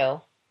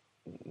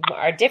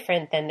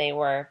different than they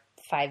were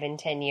 5 and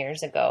 10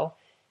 years ago.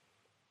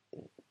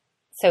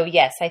 So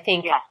yes, I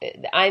think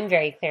I'm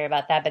very clear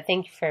about that, but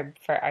thank you for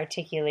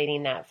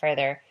articulating that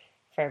further.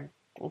 I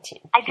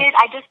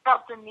just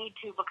felt the need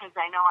to, because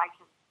I know I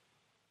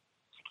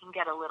can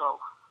get a little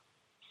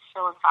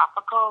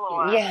philosophical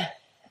or out there,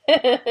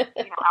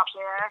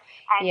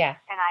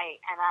 and I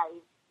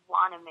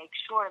want to make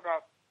sure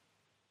that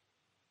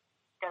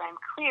I'm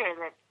clear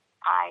that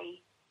I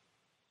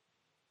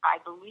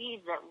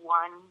believe that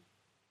one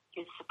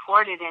is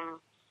supported in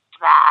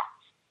that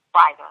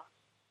by the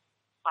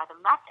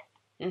method.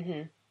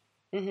 Mm-hmm.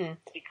 Mm-hmm.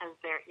 Because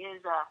there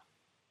is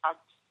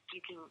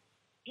you can,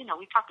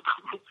 we talked about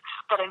this,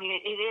 but I mean,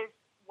 it is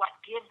what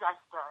gives us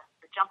the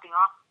jumping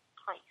off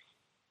place.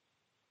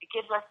 It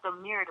gives us the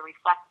mirror to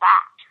reflect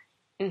back.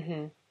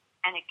 Mm-hmm.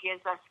 And it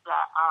gives us the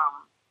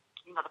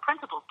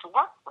principles to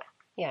work with.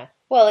 Yeah.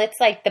 Well, it's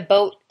like the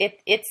boat.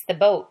 It's the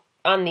boat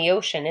on the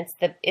ocean. It's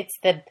the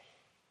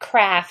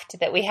craft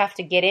that we have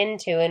to get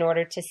into in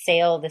order to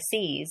sail the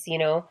seas.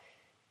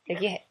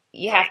 Like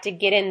you have to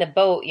get in the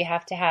boat. You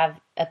have to have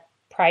a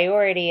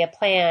priority, a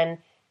plan.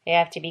 You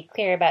have to be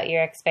clear about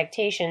your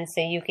expectations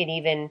so you can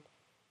even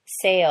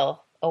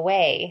sail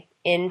away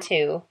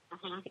into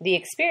the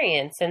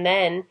experience, and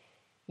then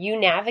you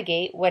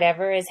navigate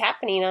whatever is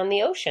happening on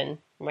the ocean,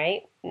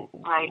 right?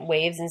 Right.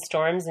 Waves and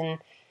storms and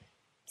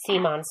sea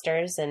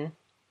monsters and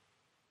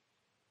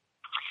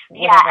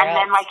and else.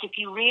 Then like if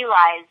you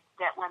realize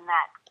that when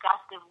that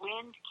gust of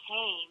wind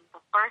came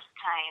the first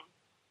time,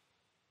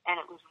 and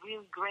it was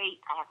really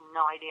great. I have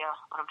no idea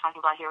what I'm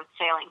talking about here with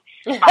sailing.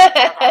 But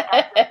that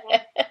gust of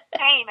wind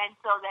came, and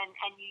so then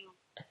you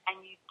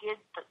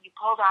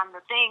pulled on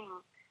the thing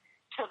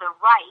to the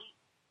right,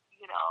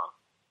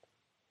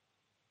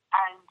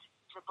 and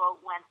the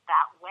boat went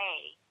that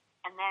way.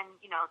 And then,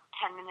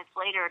 10 minutes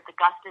later, the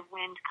gust of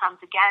wind comes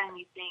again, and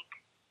you think,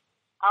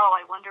 oh,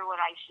 I wonder what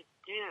I should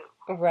do.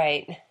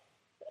 Right.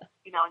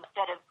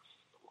 Instead of,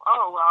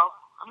 oh, well,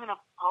 I'm going to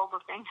pull the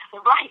thing to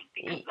the right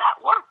because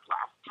that worked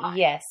last time.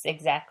 Yes,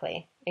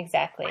 exactly.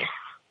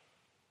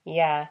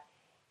 Yeah.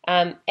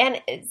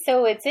 And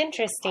so it's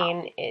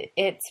interesting.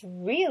 It's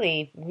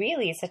really,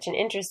 really such an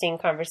interesting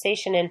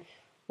conversation. And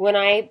when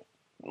I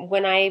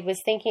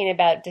was thinking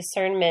about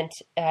discernment,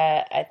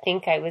 I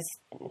think I was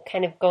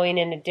kind of going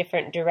in a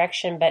different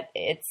direction, but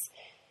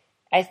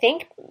I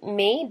think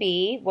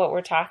maybe what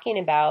we're talking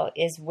about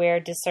is where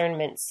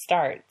discernment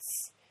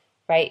starts,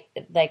 right?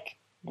 Like,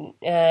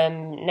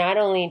 not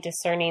only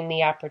discerning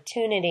the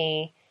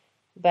opportunity,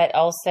 but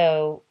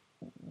also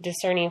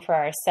discerning for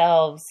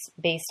ourselves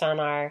based on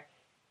our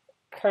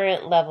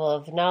current level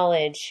of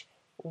knowledge,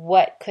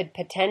 what could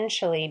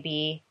potentially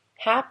be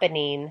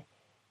happening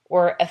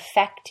or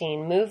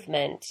affecting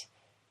movement,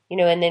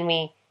 and then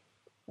we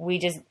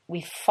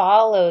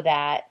follow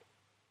that.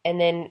 And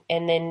then,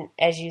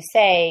 as you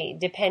say,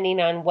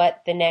 depending on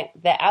what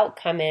the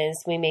outcome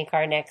is, we make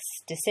our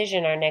next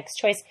decision, our next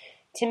choice.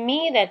 To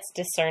me, that's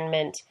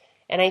discernment.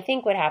 And I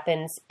think what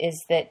happens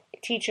is that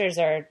teachers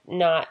are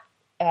not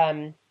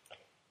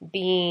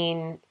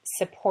being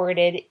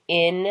supported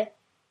in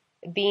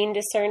being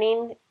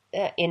discerning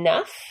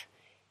enough.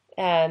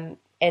 And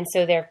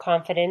so their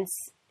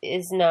confidence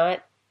is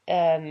not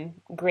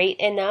great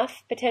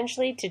enough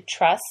potentially to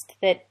trust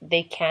that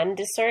they can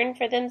discern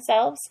for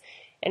themselves.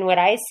 And what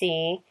I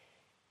see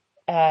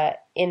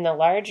in the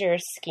larger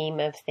scheme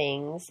of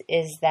things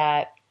is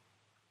that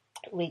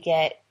we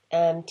get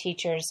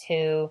teachers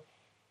who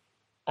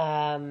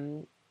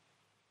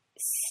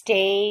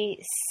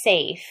stay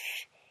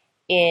safe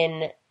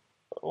in,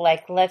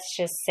 like, let's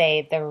just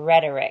say the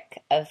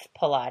rhetoric of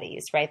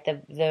Pilates, right?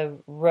 The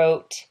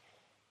rote,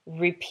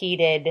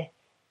 repeated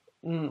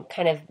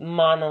kind of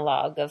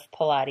monologue of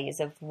Pilates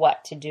of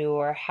what to do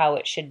or how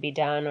it should be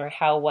done or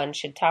how one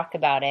should talk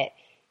about it,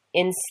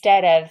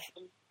 instead of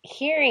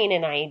hearing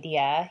an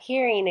idea,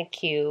 hearing a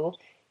cue,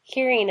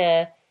 hearing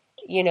a,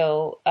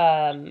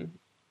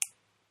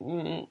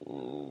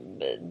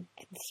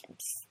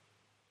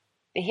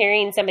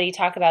 hearing somebody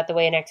talk about the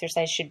way an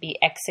exercise should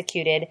be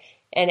executed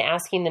and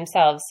asking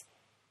themselves,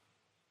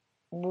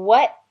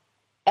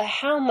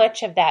 how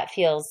much of that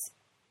feels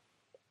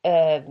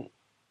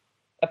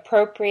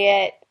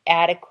appropriate,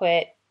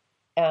 adequate,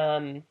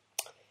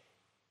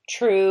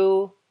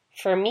 true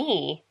for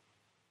me?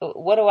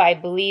 What do I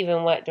believe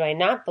and what do I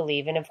not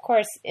believe? And of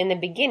course, in the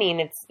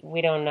beginning,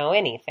 we don't know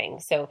anything.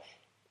 So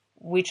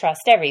we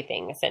trust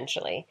everything,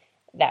 essentially,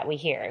 that we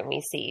hear and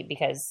we see,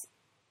 because,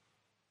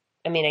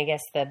 I mean, I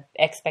guess the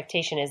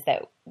expectation is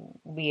that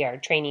we are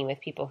training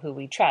with people who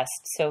we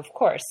trust. So, of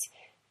course,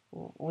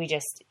 we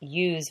just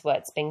use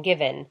what's been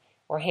given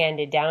or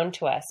handed down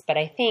to us. But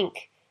I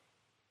think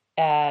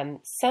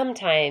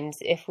sometimes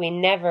if we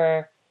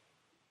never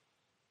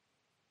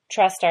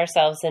trust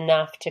ourselves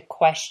enough to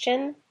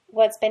question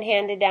what's been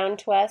handed down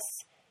to us,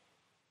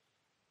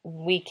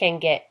 we can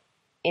get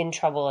in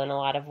trouble in a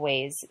lot of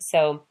ways.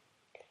 So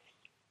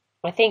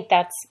I think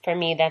for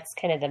me, that's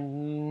kind of the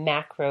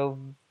macro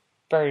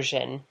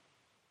version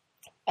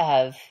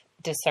of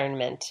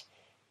discernment.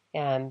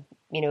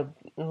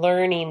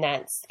 Learning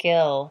that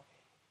skill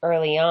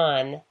early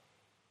on,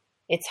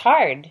 it's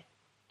hard.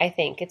 I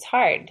think it's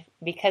hard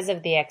because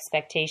of the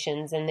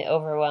expectations and the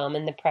overwhelm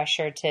and the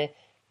pressure to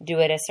do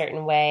it a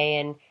certain way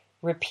and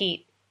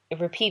repeat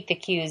the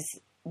cues,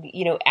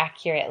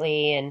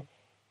 accurately.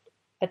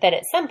 But that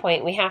at some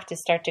point we have to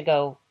start to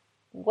go,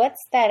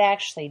 what's that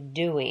actually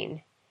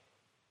doing?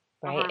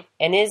 Right? Uh-huh.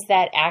 And is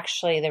that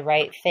actually the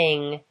right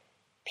thing,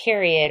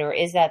 period? Or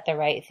is that the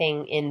right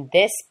thing in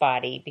this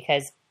body?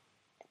 Because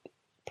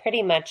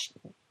pretty much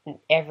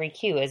every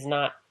cue is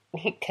not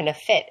going to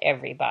fit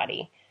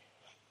everybody.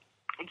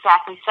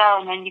 Exactly so.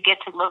 And then you get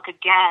to look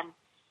again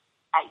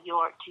at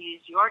to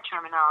use your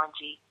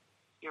terminology,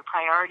 your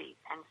priorities.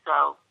 And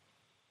so,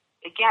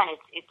 again,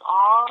 it's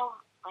all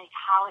like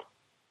how it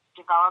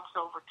develops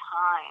over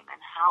time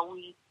and how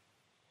we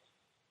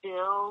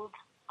build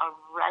a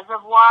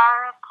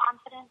reservoir of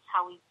confidence,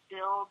 how we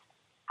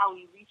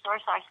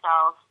resource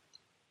ourselves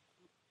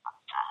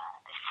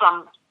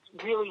from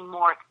really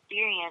more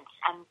experience.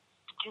 And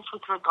just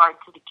with regard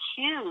to the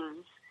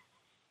cues,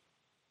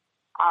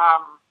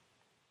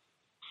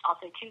 I'll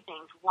say two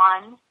things.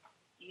 One,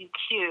 you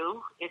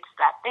cue, it's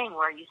that thing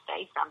where you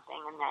say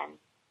something and then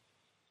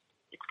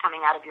it's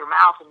coming out of your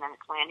mouth and then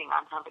it's landing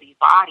on somebody's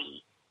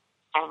body,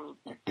 and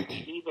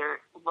it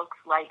either looks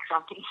like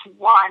something you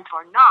want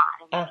or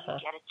not, and then you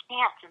get a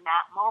chance in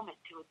that moment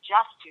to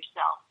adjust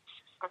yourself.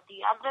 But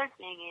the other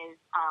thing is,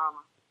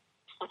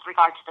 with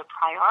regard to the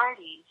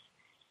priorities,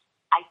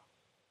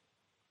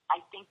 I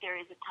think there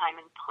is a time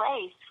and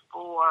place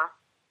for,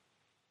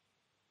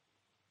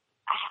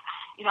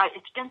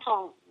 it's been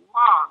so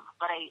long,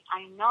 but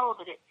I know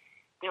that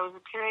there was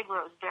a period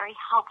where it was very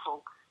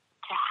helpful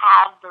to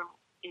have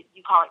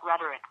you call it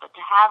rhetoric, but to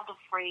have the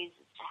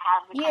phrases, to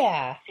have the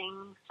kind of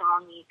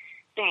sing-songy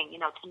thing,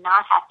 to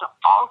not have to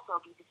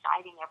also be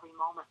deciding every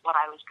moment what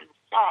I was going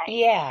to say.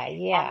 Yeah.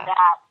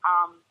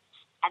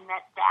 And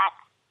that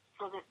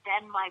so that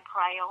then my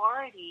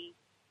priority,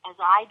 as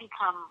I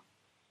become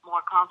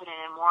more confident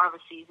and more of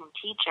a seasoned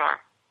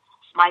teacher,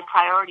 my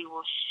priority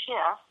will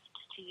shift,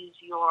 to use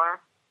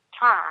your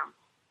term,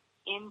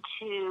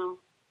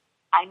 into,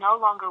 I no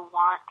longer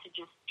want to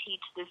just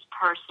teach this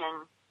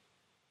person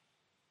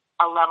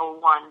a level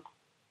 1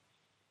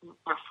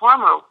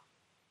 reformer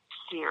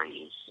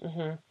series.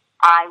 Mm-hmm.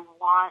 I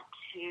want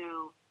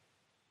to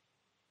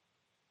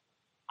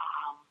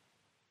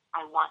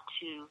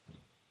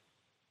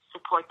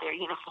support their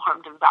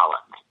uniform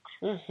development.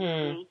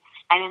 Mm-hmm.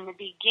 And in the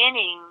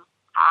beginning,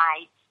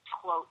 I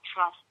quote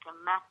trust the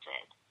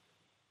method,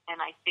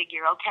 and I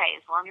figure, okay,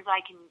 as long as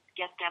I can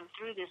get them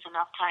through this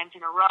enough times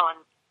in a row,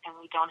 and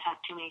we don't have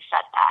too many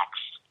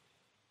setbacks,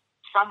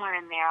 somewhere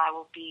in there I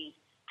will be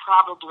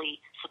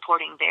probably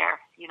supporting their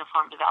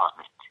uniform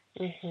development.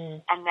 Mm-hmm.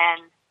 And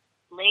then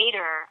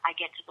later I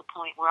get to the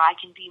point where I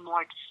can be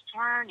more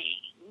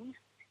discerning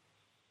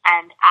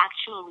and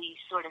actually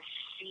sort of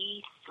see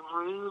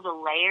through the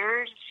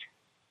layers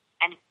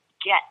and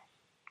get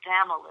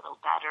them a little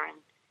better.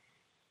 And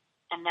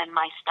and then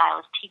my style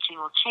of teaching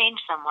will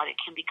change somewhat.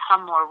 It can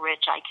become more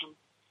rich. I can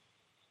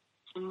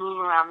move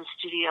around the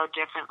studio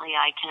differently.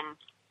 I can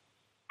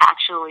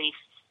actually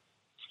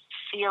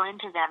feel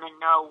into them and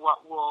know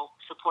what will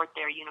support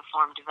their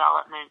uniform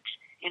development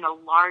in a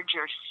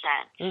larger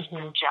sense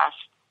than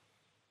just,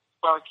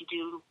 well, if you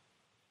do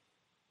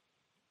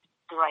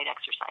the right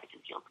exercises,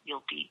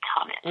 you'll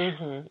become it.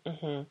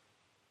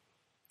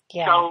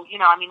 Yeah. So,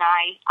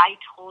 I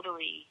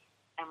totally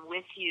am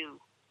with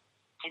you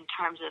in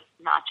terms of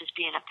not just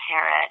being a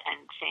parrot and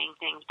saying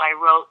things by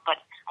rote, but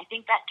I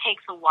think that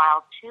takes a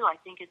while too. I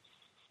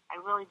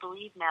really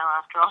believe now,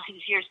 after all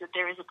these years, that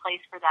there is a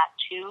place for that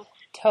too.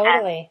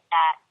 Totally.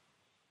 And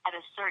at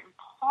a certain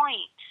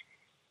point,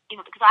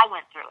 because I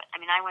went through it.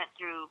 I went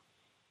through,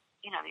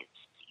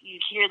 you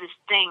hear this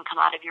thing come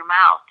out of your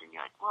mouth and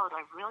you're like, whoa, do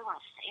I really want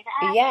to say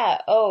that?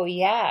 Yeah. Oh,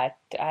 yeah.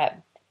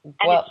 And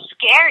it's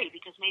scary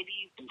because maybe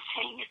you've been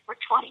saying it for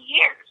 20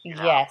 years.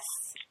 Yes.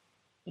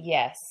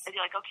 Yes. And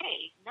you're like,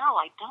 okay, no,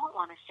 I don't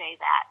want to say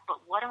that,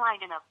 but what am I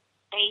going to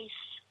base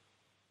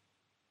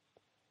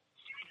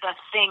the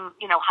thing,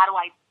 how do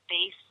I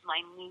base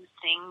my new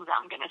things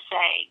I'm going to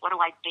say? What do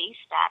I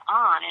base that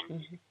on?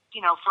 And,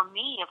 for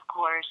me,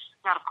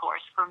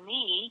 for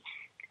me,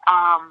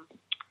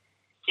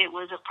 it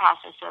was a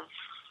process of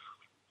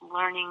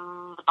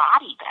learning the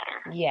body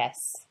better. Yes.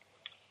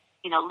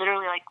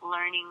 Literally like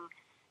learning.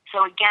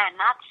 So again,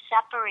 not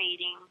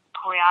separating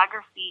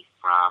choreography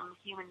from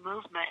human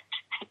movement,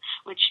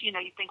 which, you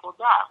think, well,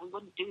 duh, we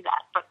wouldn't do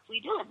that, but we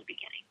do in the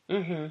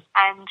beginning.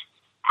 And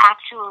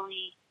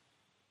actually,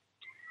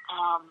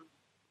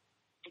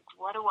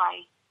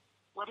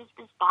 what does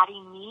this body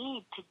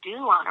need to do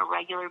on a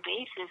regular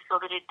basis so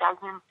that it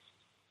doesn't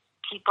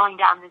keep going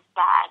down this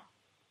bad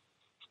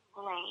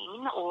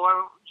lane,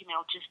 or,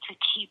 just to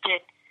keep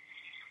it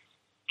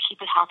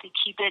healthy,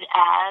 keep it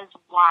as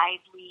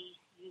widely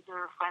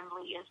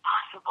user-friendly as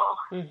possible.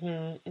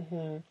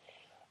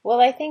 Well,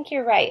 I think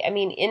you're right.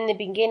 In the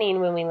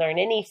beginning, when we learn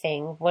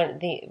anything,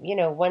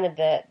 one of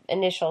the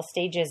initial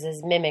stages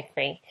is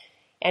mimicry,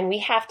 and we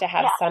have to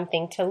have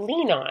something to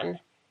lean on.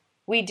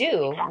 We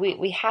do. Exactly.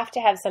 We have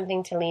to have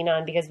something to lean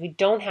on because we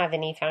don't have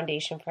any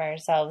foundation for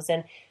ourselves.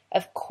 And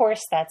of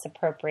course that's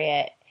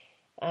appropriate,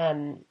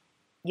 in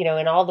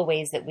all the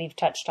ways that we've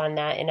touched on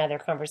that in other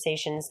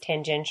conversations,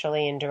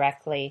 tangentially and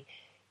directly,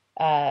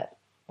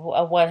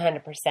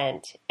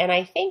 100%. And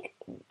I think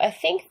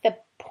the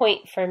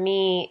point for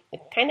me,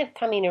 kind of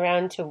coming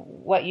around to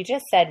what you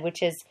just said,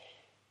 which is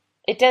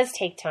it does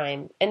take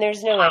time, and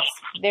there's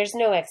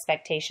no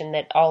expectation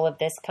that all of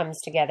this comes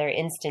together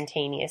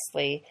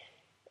instantaneously.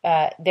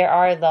 There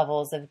are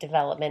levels of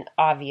development,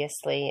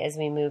 obviously, as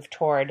we move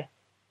toward,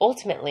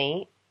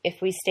 ultimately,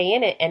 if we stay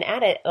in it and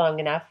at it long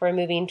enough, we're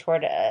moving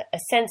toward a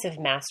sense of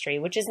mastery,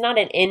 which is not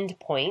an end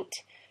point.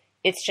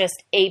 It's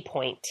just a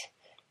point,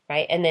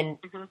 right? And then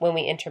when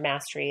we enter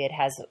mastery, it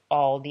has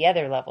all the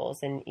other levels,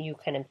 and you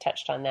kind of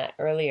touched on that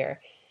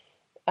earlier.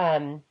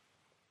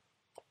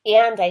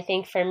 And I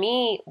think for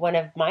me, one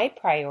of my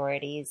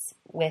priorities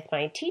with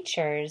my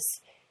teachers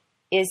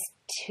is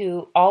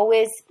to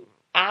always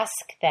ask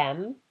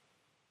them,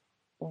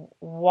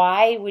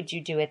 why would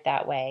you do it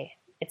that way?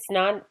 It's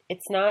not,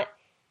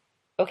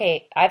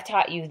 okay, I've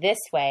taught you this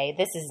way.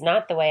 This is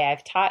not the way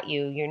I've taught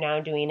you. You're now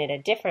doing it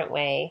a different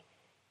way.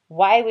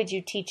 Why would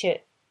you teach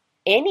it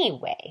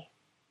anyway?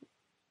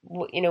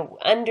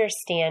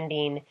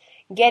 Understanding,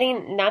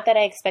 not that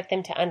I expect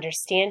them to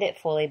understand it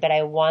fully, but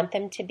I want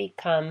them to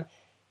become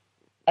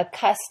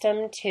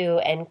accustomed to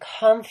and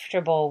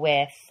comfortable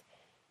with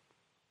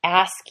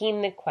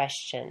asking the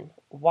question,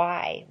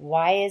 why?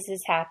 Why is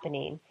this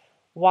happening?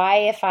 Why,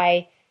 if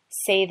I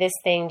say this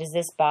thing, does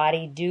this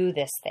body do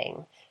this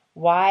thing?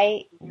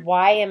 Why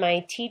am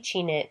I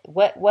teaching it?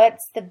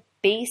 What's the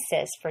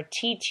basis for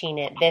teaching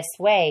it this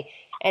way?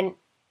 And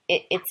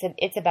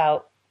it's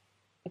about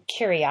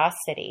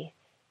curiosity,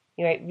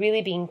 right?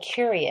 Really being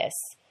curious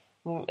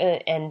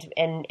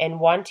and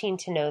wanting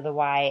to know the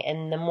why.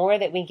 And the more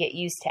that we get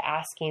used to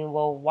asking,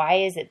 well, why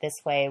is it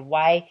this way?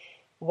 Why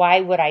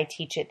would I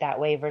teach it that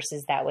way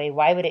versus that way?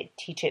 Why would it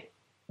teach it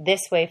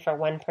this way for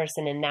one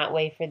person and that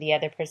way for the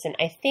other person?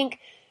 I think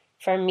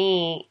for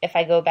me, if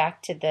I go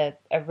back to the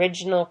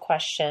original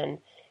question,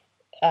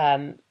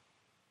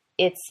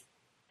 it's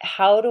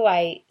how do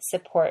I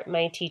support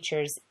my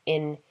teachers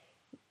in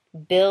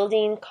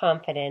building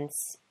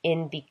confidence,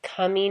 in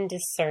becoming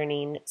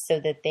discerning so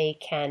that they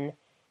can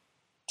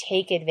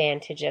take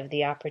advantage of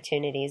the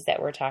opportunities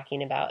that we're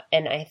talking about.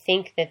 And I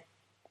think that's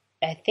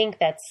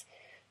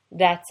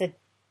a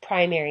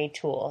primary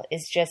tool,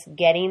 is just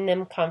getting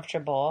them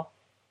comfortable,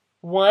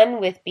 one,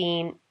 with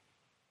being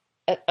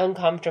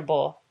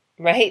uncomfortable,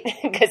 right?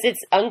 Because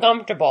it's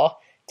uncomfortable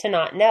to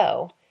not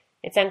know.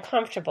 It's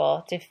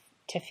uncomfortable to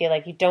feel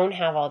like you don't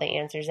have all the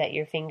answers at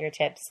your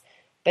fingertips,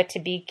 but to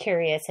be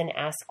curious and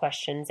ask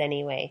questions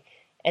anyway.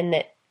 And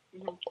that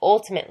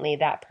ultimately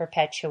that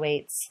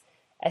perpetuates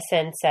a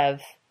sense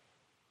of,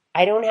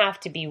 I don't have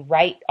to be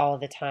right all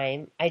the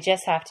time. I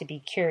just have to be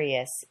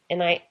curious.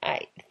 And I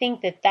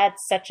think that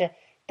that's such a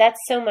that's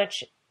so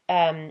much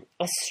a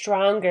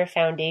stronger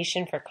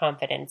foundation for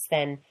confidence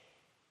than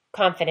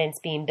confidence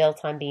being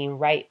built on being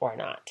right or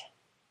not.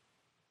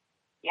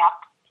 Yep.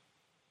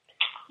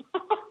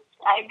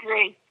 I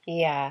agree.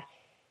 Yeah.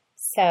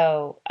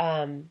 So,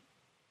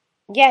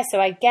 so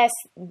I guess,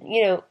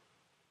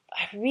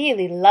 I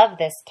really love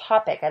this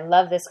topic. I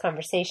love this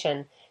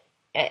conversation.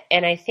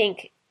 And I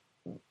think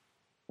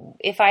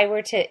if I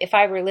were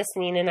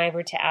listening and I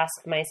were to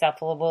ask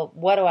myself, well,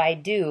 what do I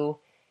do?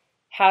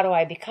 How do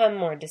I become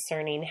more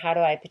discerning? How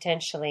do I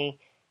potentially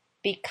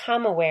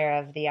become aware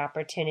of the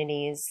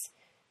opportunities?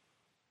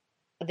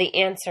 The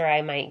answer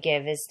I might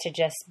give is to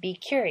just be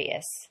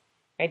curious,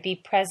 right? Be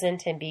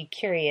present and be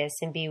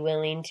curious and be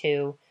willing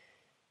to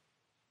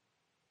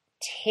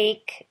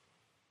take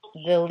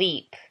the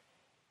leap.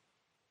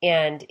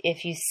 And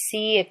if you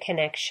see a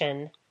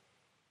connection,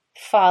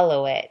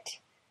 follow it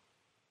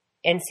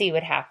and see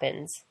what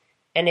happens.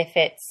 And if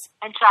it's...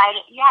 And try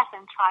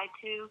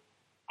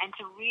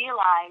to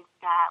realize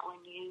that what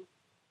you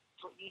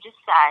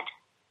just said,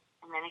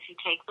 and then if you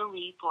take the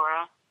leap or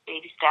a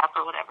baby step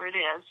or whatever it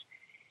is,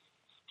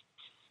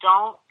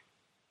 don't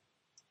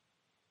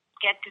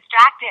get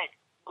distracted.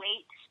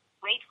 Wait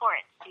for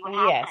it. See what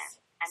happens. Yes.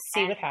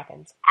 See what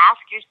happens.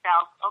 Ask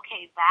yourself,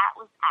 okay, that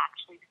was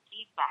actually the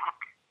feedback.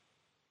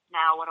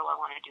 Now what do I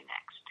want to do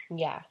next?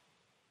 Yeah.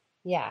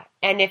 Yeah.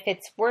 And if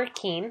it's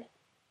working,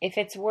 if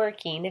it's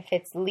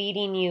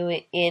leading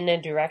you in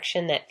a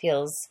direction that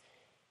feels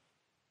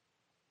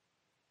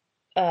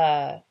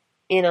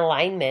in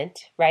alignment,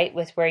 right,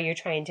 with where you're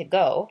trying to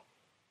go,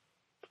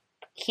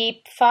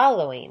 keep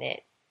following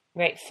it,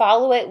 right?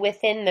 Follow it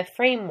within the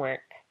framework,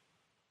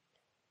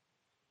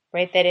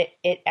 right? That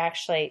it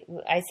actually,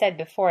 I said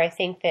before, I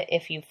think that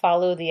if you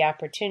follow the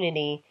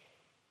opportunity,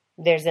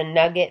 there's a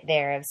nugget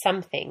there of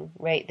something,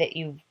 right, that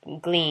you've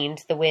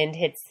gleaned. The wind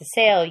hits the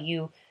sail,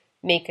 you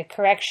make a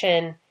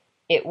correction,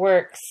 it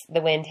works,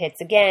 the wind hits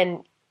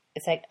again.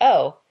 It's like,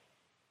 oh,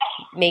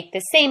 make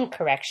the same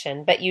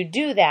correction, but you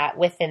do that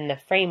within the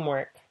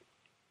framework,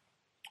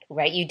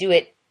 right? You do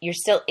it, you're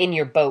still in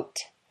your boat.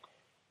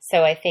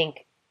 So I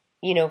think,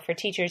 for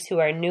teachers who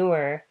are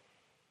newer,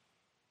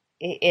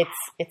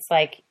 it's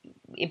like,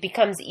 it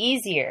becomes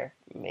easier.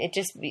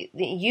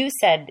 You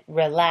said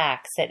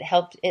relax.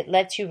 It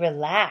lets you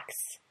relax,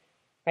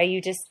 right?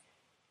 You just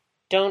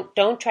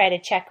don't try to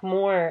check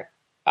more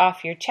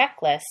off your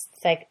checklist.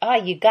 It's like, oh,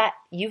 you've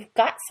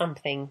got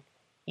something.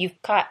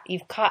 You've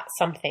caught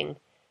something.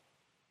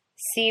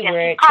 See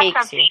where it takes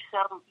something. you.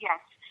 So yes.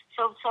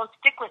 So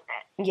stick with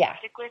it. Yeah.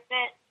 Stick with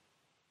it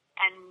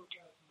and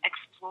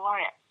explore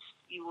it.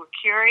 You were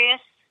curious.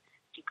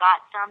 You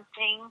got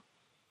something.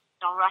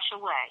 Don't rush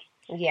away.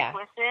 Yeah. Stick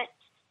with it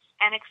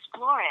and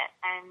explore it,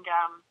 and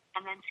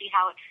then see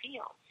how it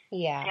feels.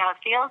 Yeah. See how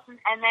it feels,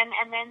 and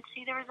then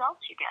see the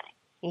results you're getting.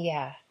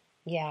 Yeah.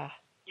 Yeah.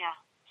 Yeah.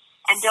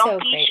 And don't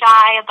be great.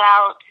 shy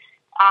about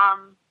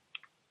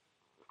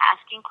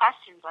asking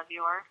questions of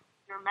your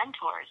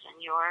mentors and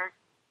your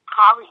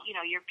colleagues,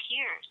 your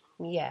peers.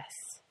 Yes.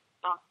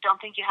 Don't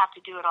think you have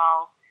to do it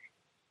all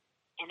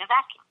in a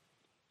vacuum.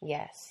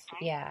 Yes.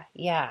 Right? Yeah.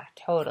 Yeah.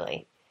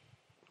 Totally.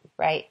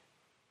 Right.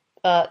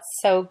 Well, it's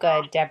so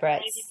good,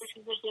 Deborah. Maybe this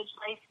is a good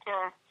place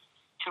to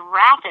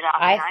wrap it up.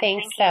 I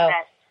think so.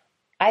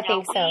 I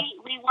think so.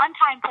 We one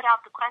time put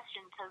out the question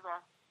to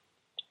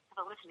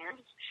the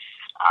listeners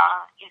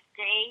if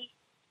they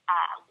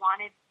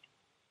wanted,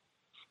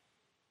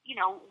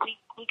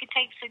 we could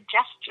take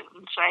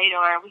suggestions, right?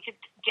 Or we could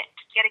get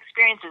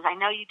experiences. I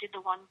know you did the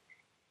one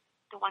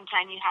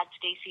time you had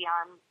Stacy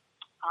on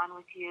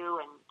with you,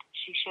 and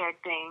she shared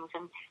things,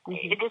 and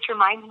it just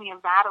reminds me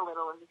of that a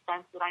little, in the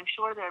sense that I'm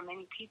sure there are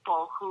many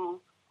people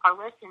who are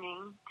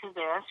listening to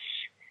this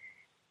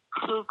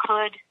who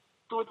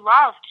would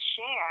love to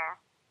share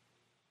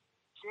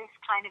this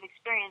kind of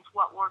experience,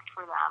 what worked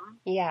for them,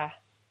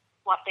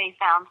 what they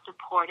found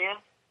supportive.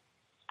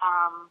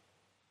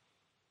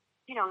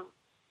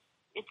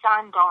 It's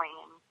ongoing,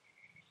 and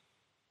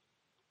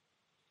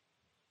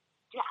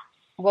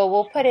Well,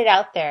 we'll put it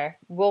out there.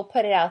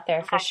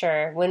 Okay. For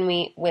sure.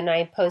 When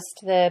I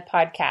post the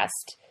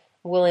podcast,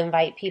 we'll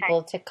invite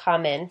people to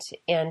comment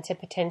and to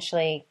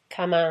potentially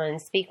come on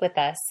and speak with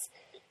us.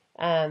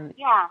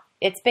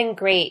 It's been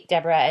great,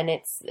 Deborah, and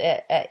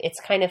it's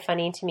kind of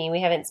funny to me.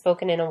 We haven't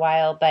spoken in a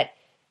while, but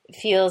it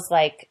feels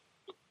like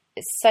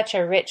such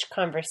a rich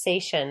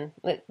conversation.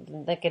 Like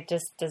it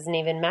just doesn't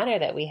even matter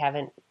that we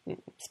haven't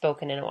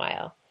spoken in a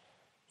while.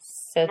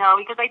 So no,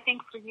 because I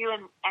think for you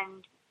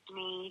and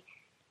me,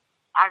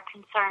 our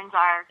concerns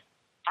are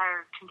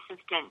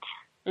consistent,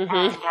 and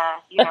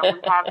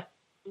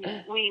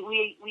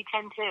we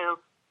tend to,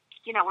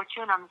 we're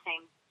chewing on the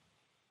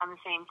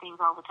same things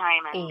all the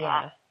time, and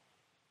I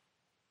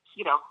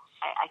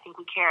think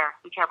we care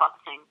about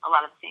a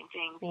lot of the same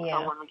things. So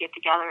when we get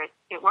together,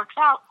 it works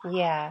out.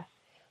 Yeah.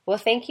 Well,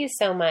 thank you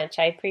so much.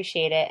 I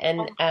appreciate it,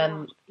 and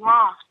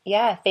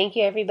thank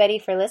you everybody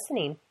for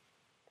listening.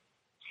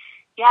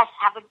 Yes,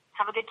 have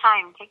a good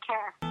time. Take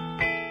care.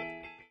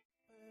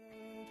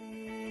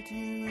 Where did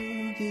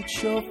you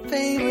get your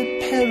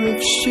favorite pair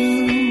of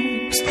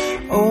shoes?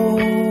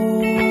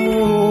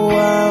 Oh,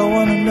 I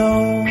wanna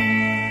know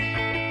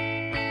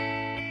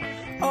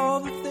all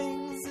the things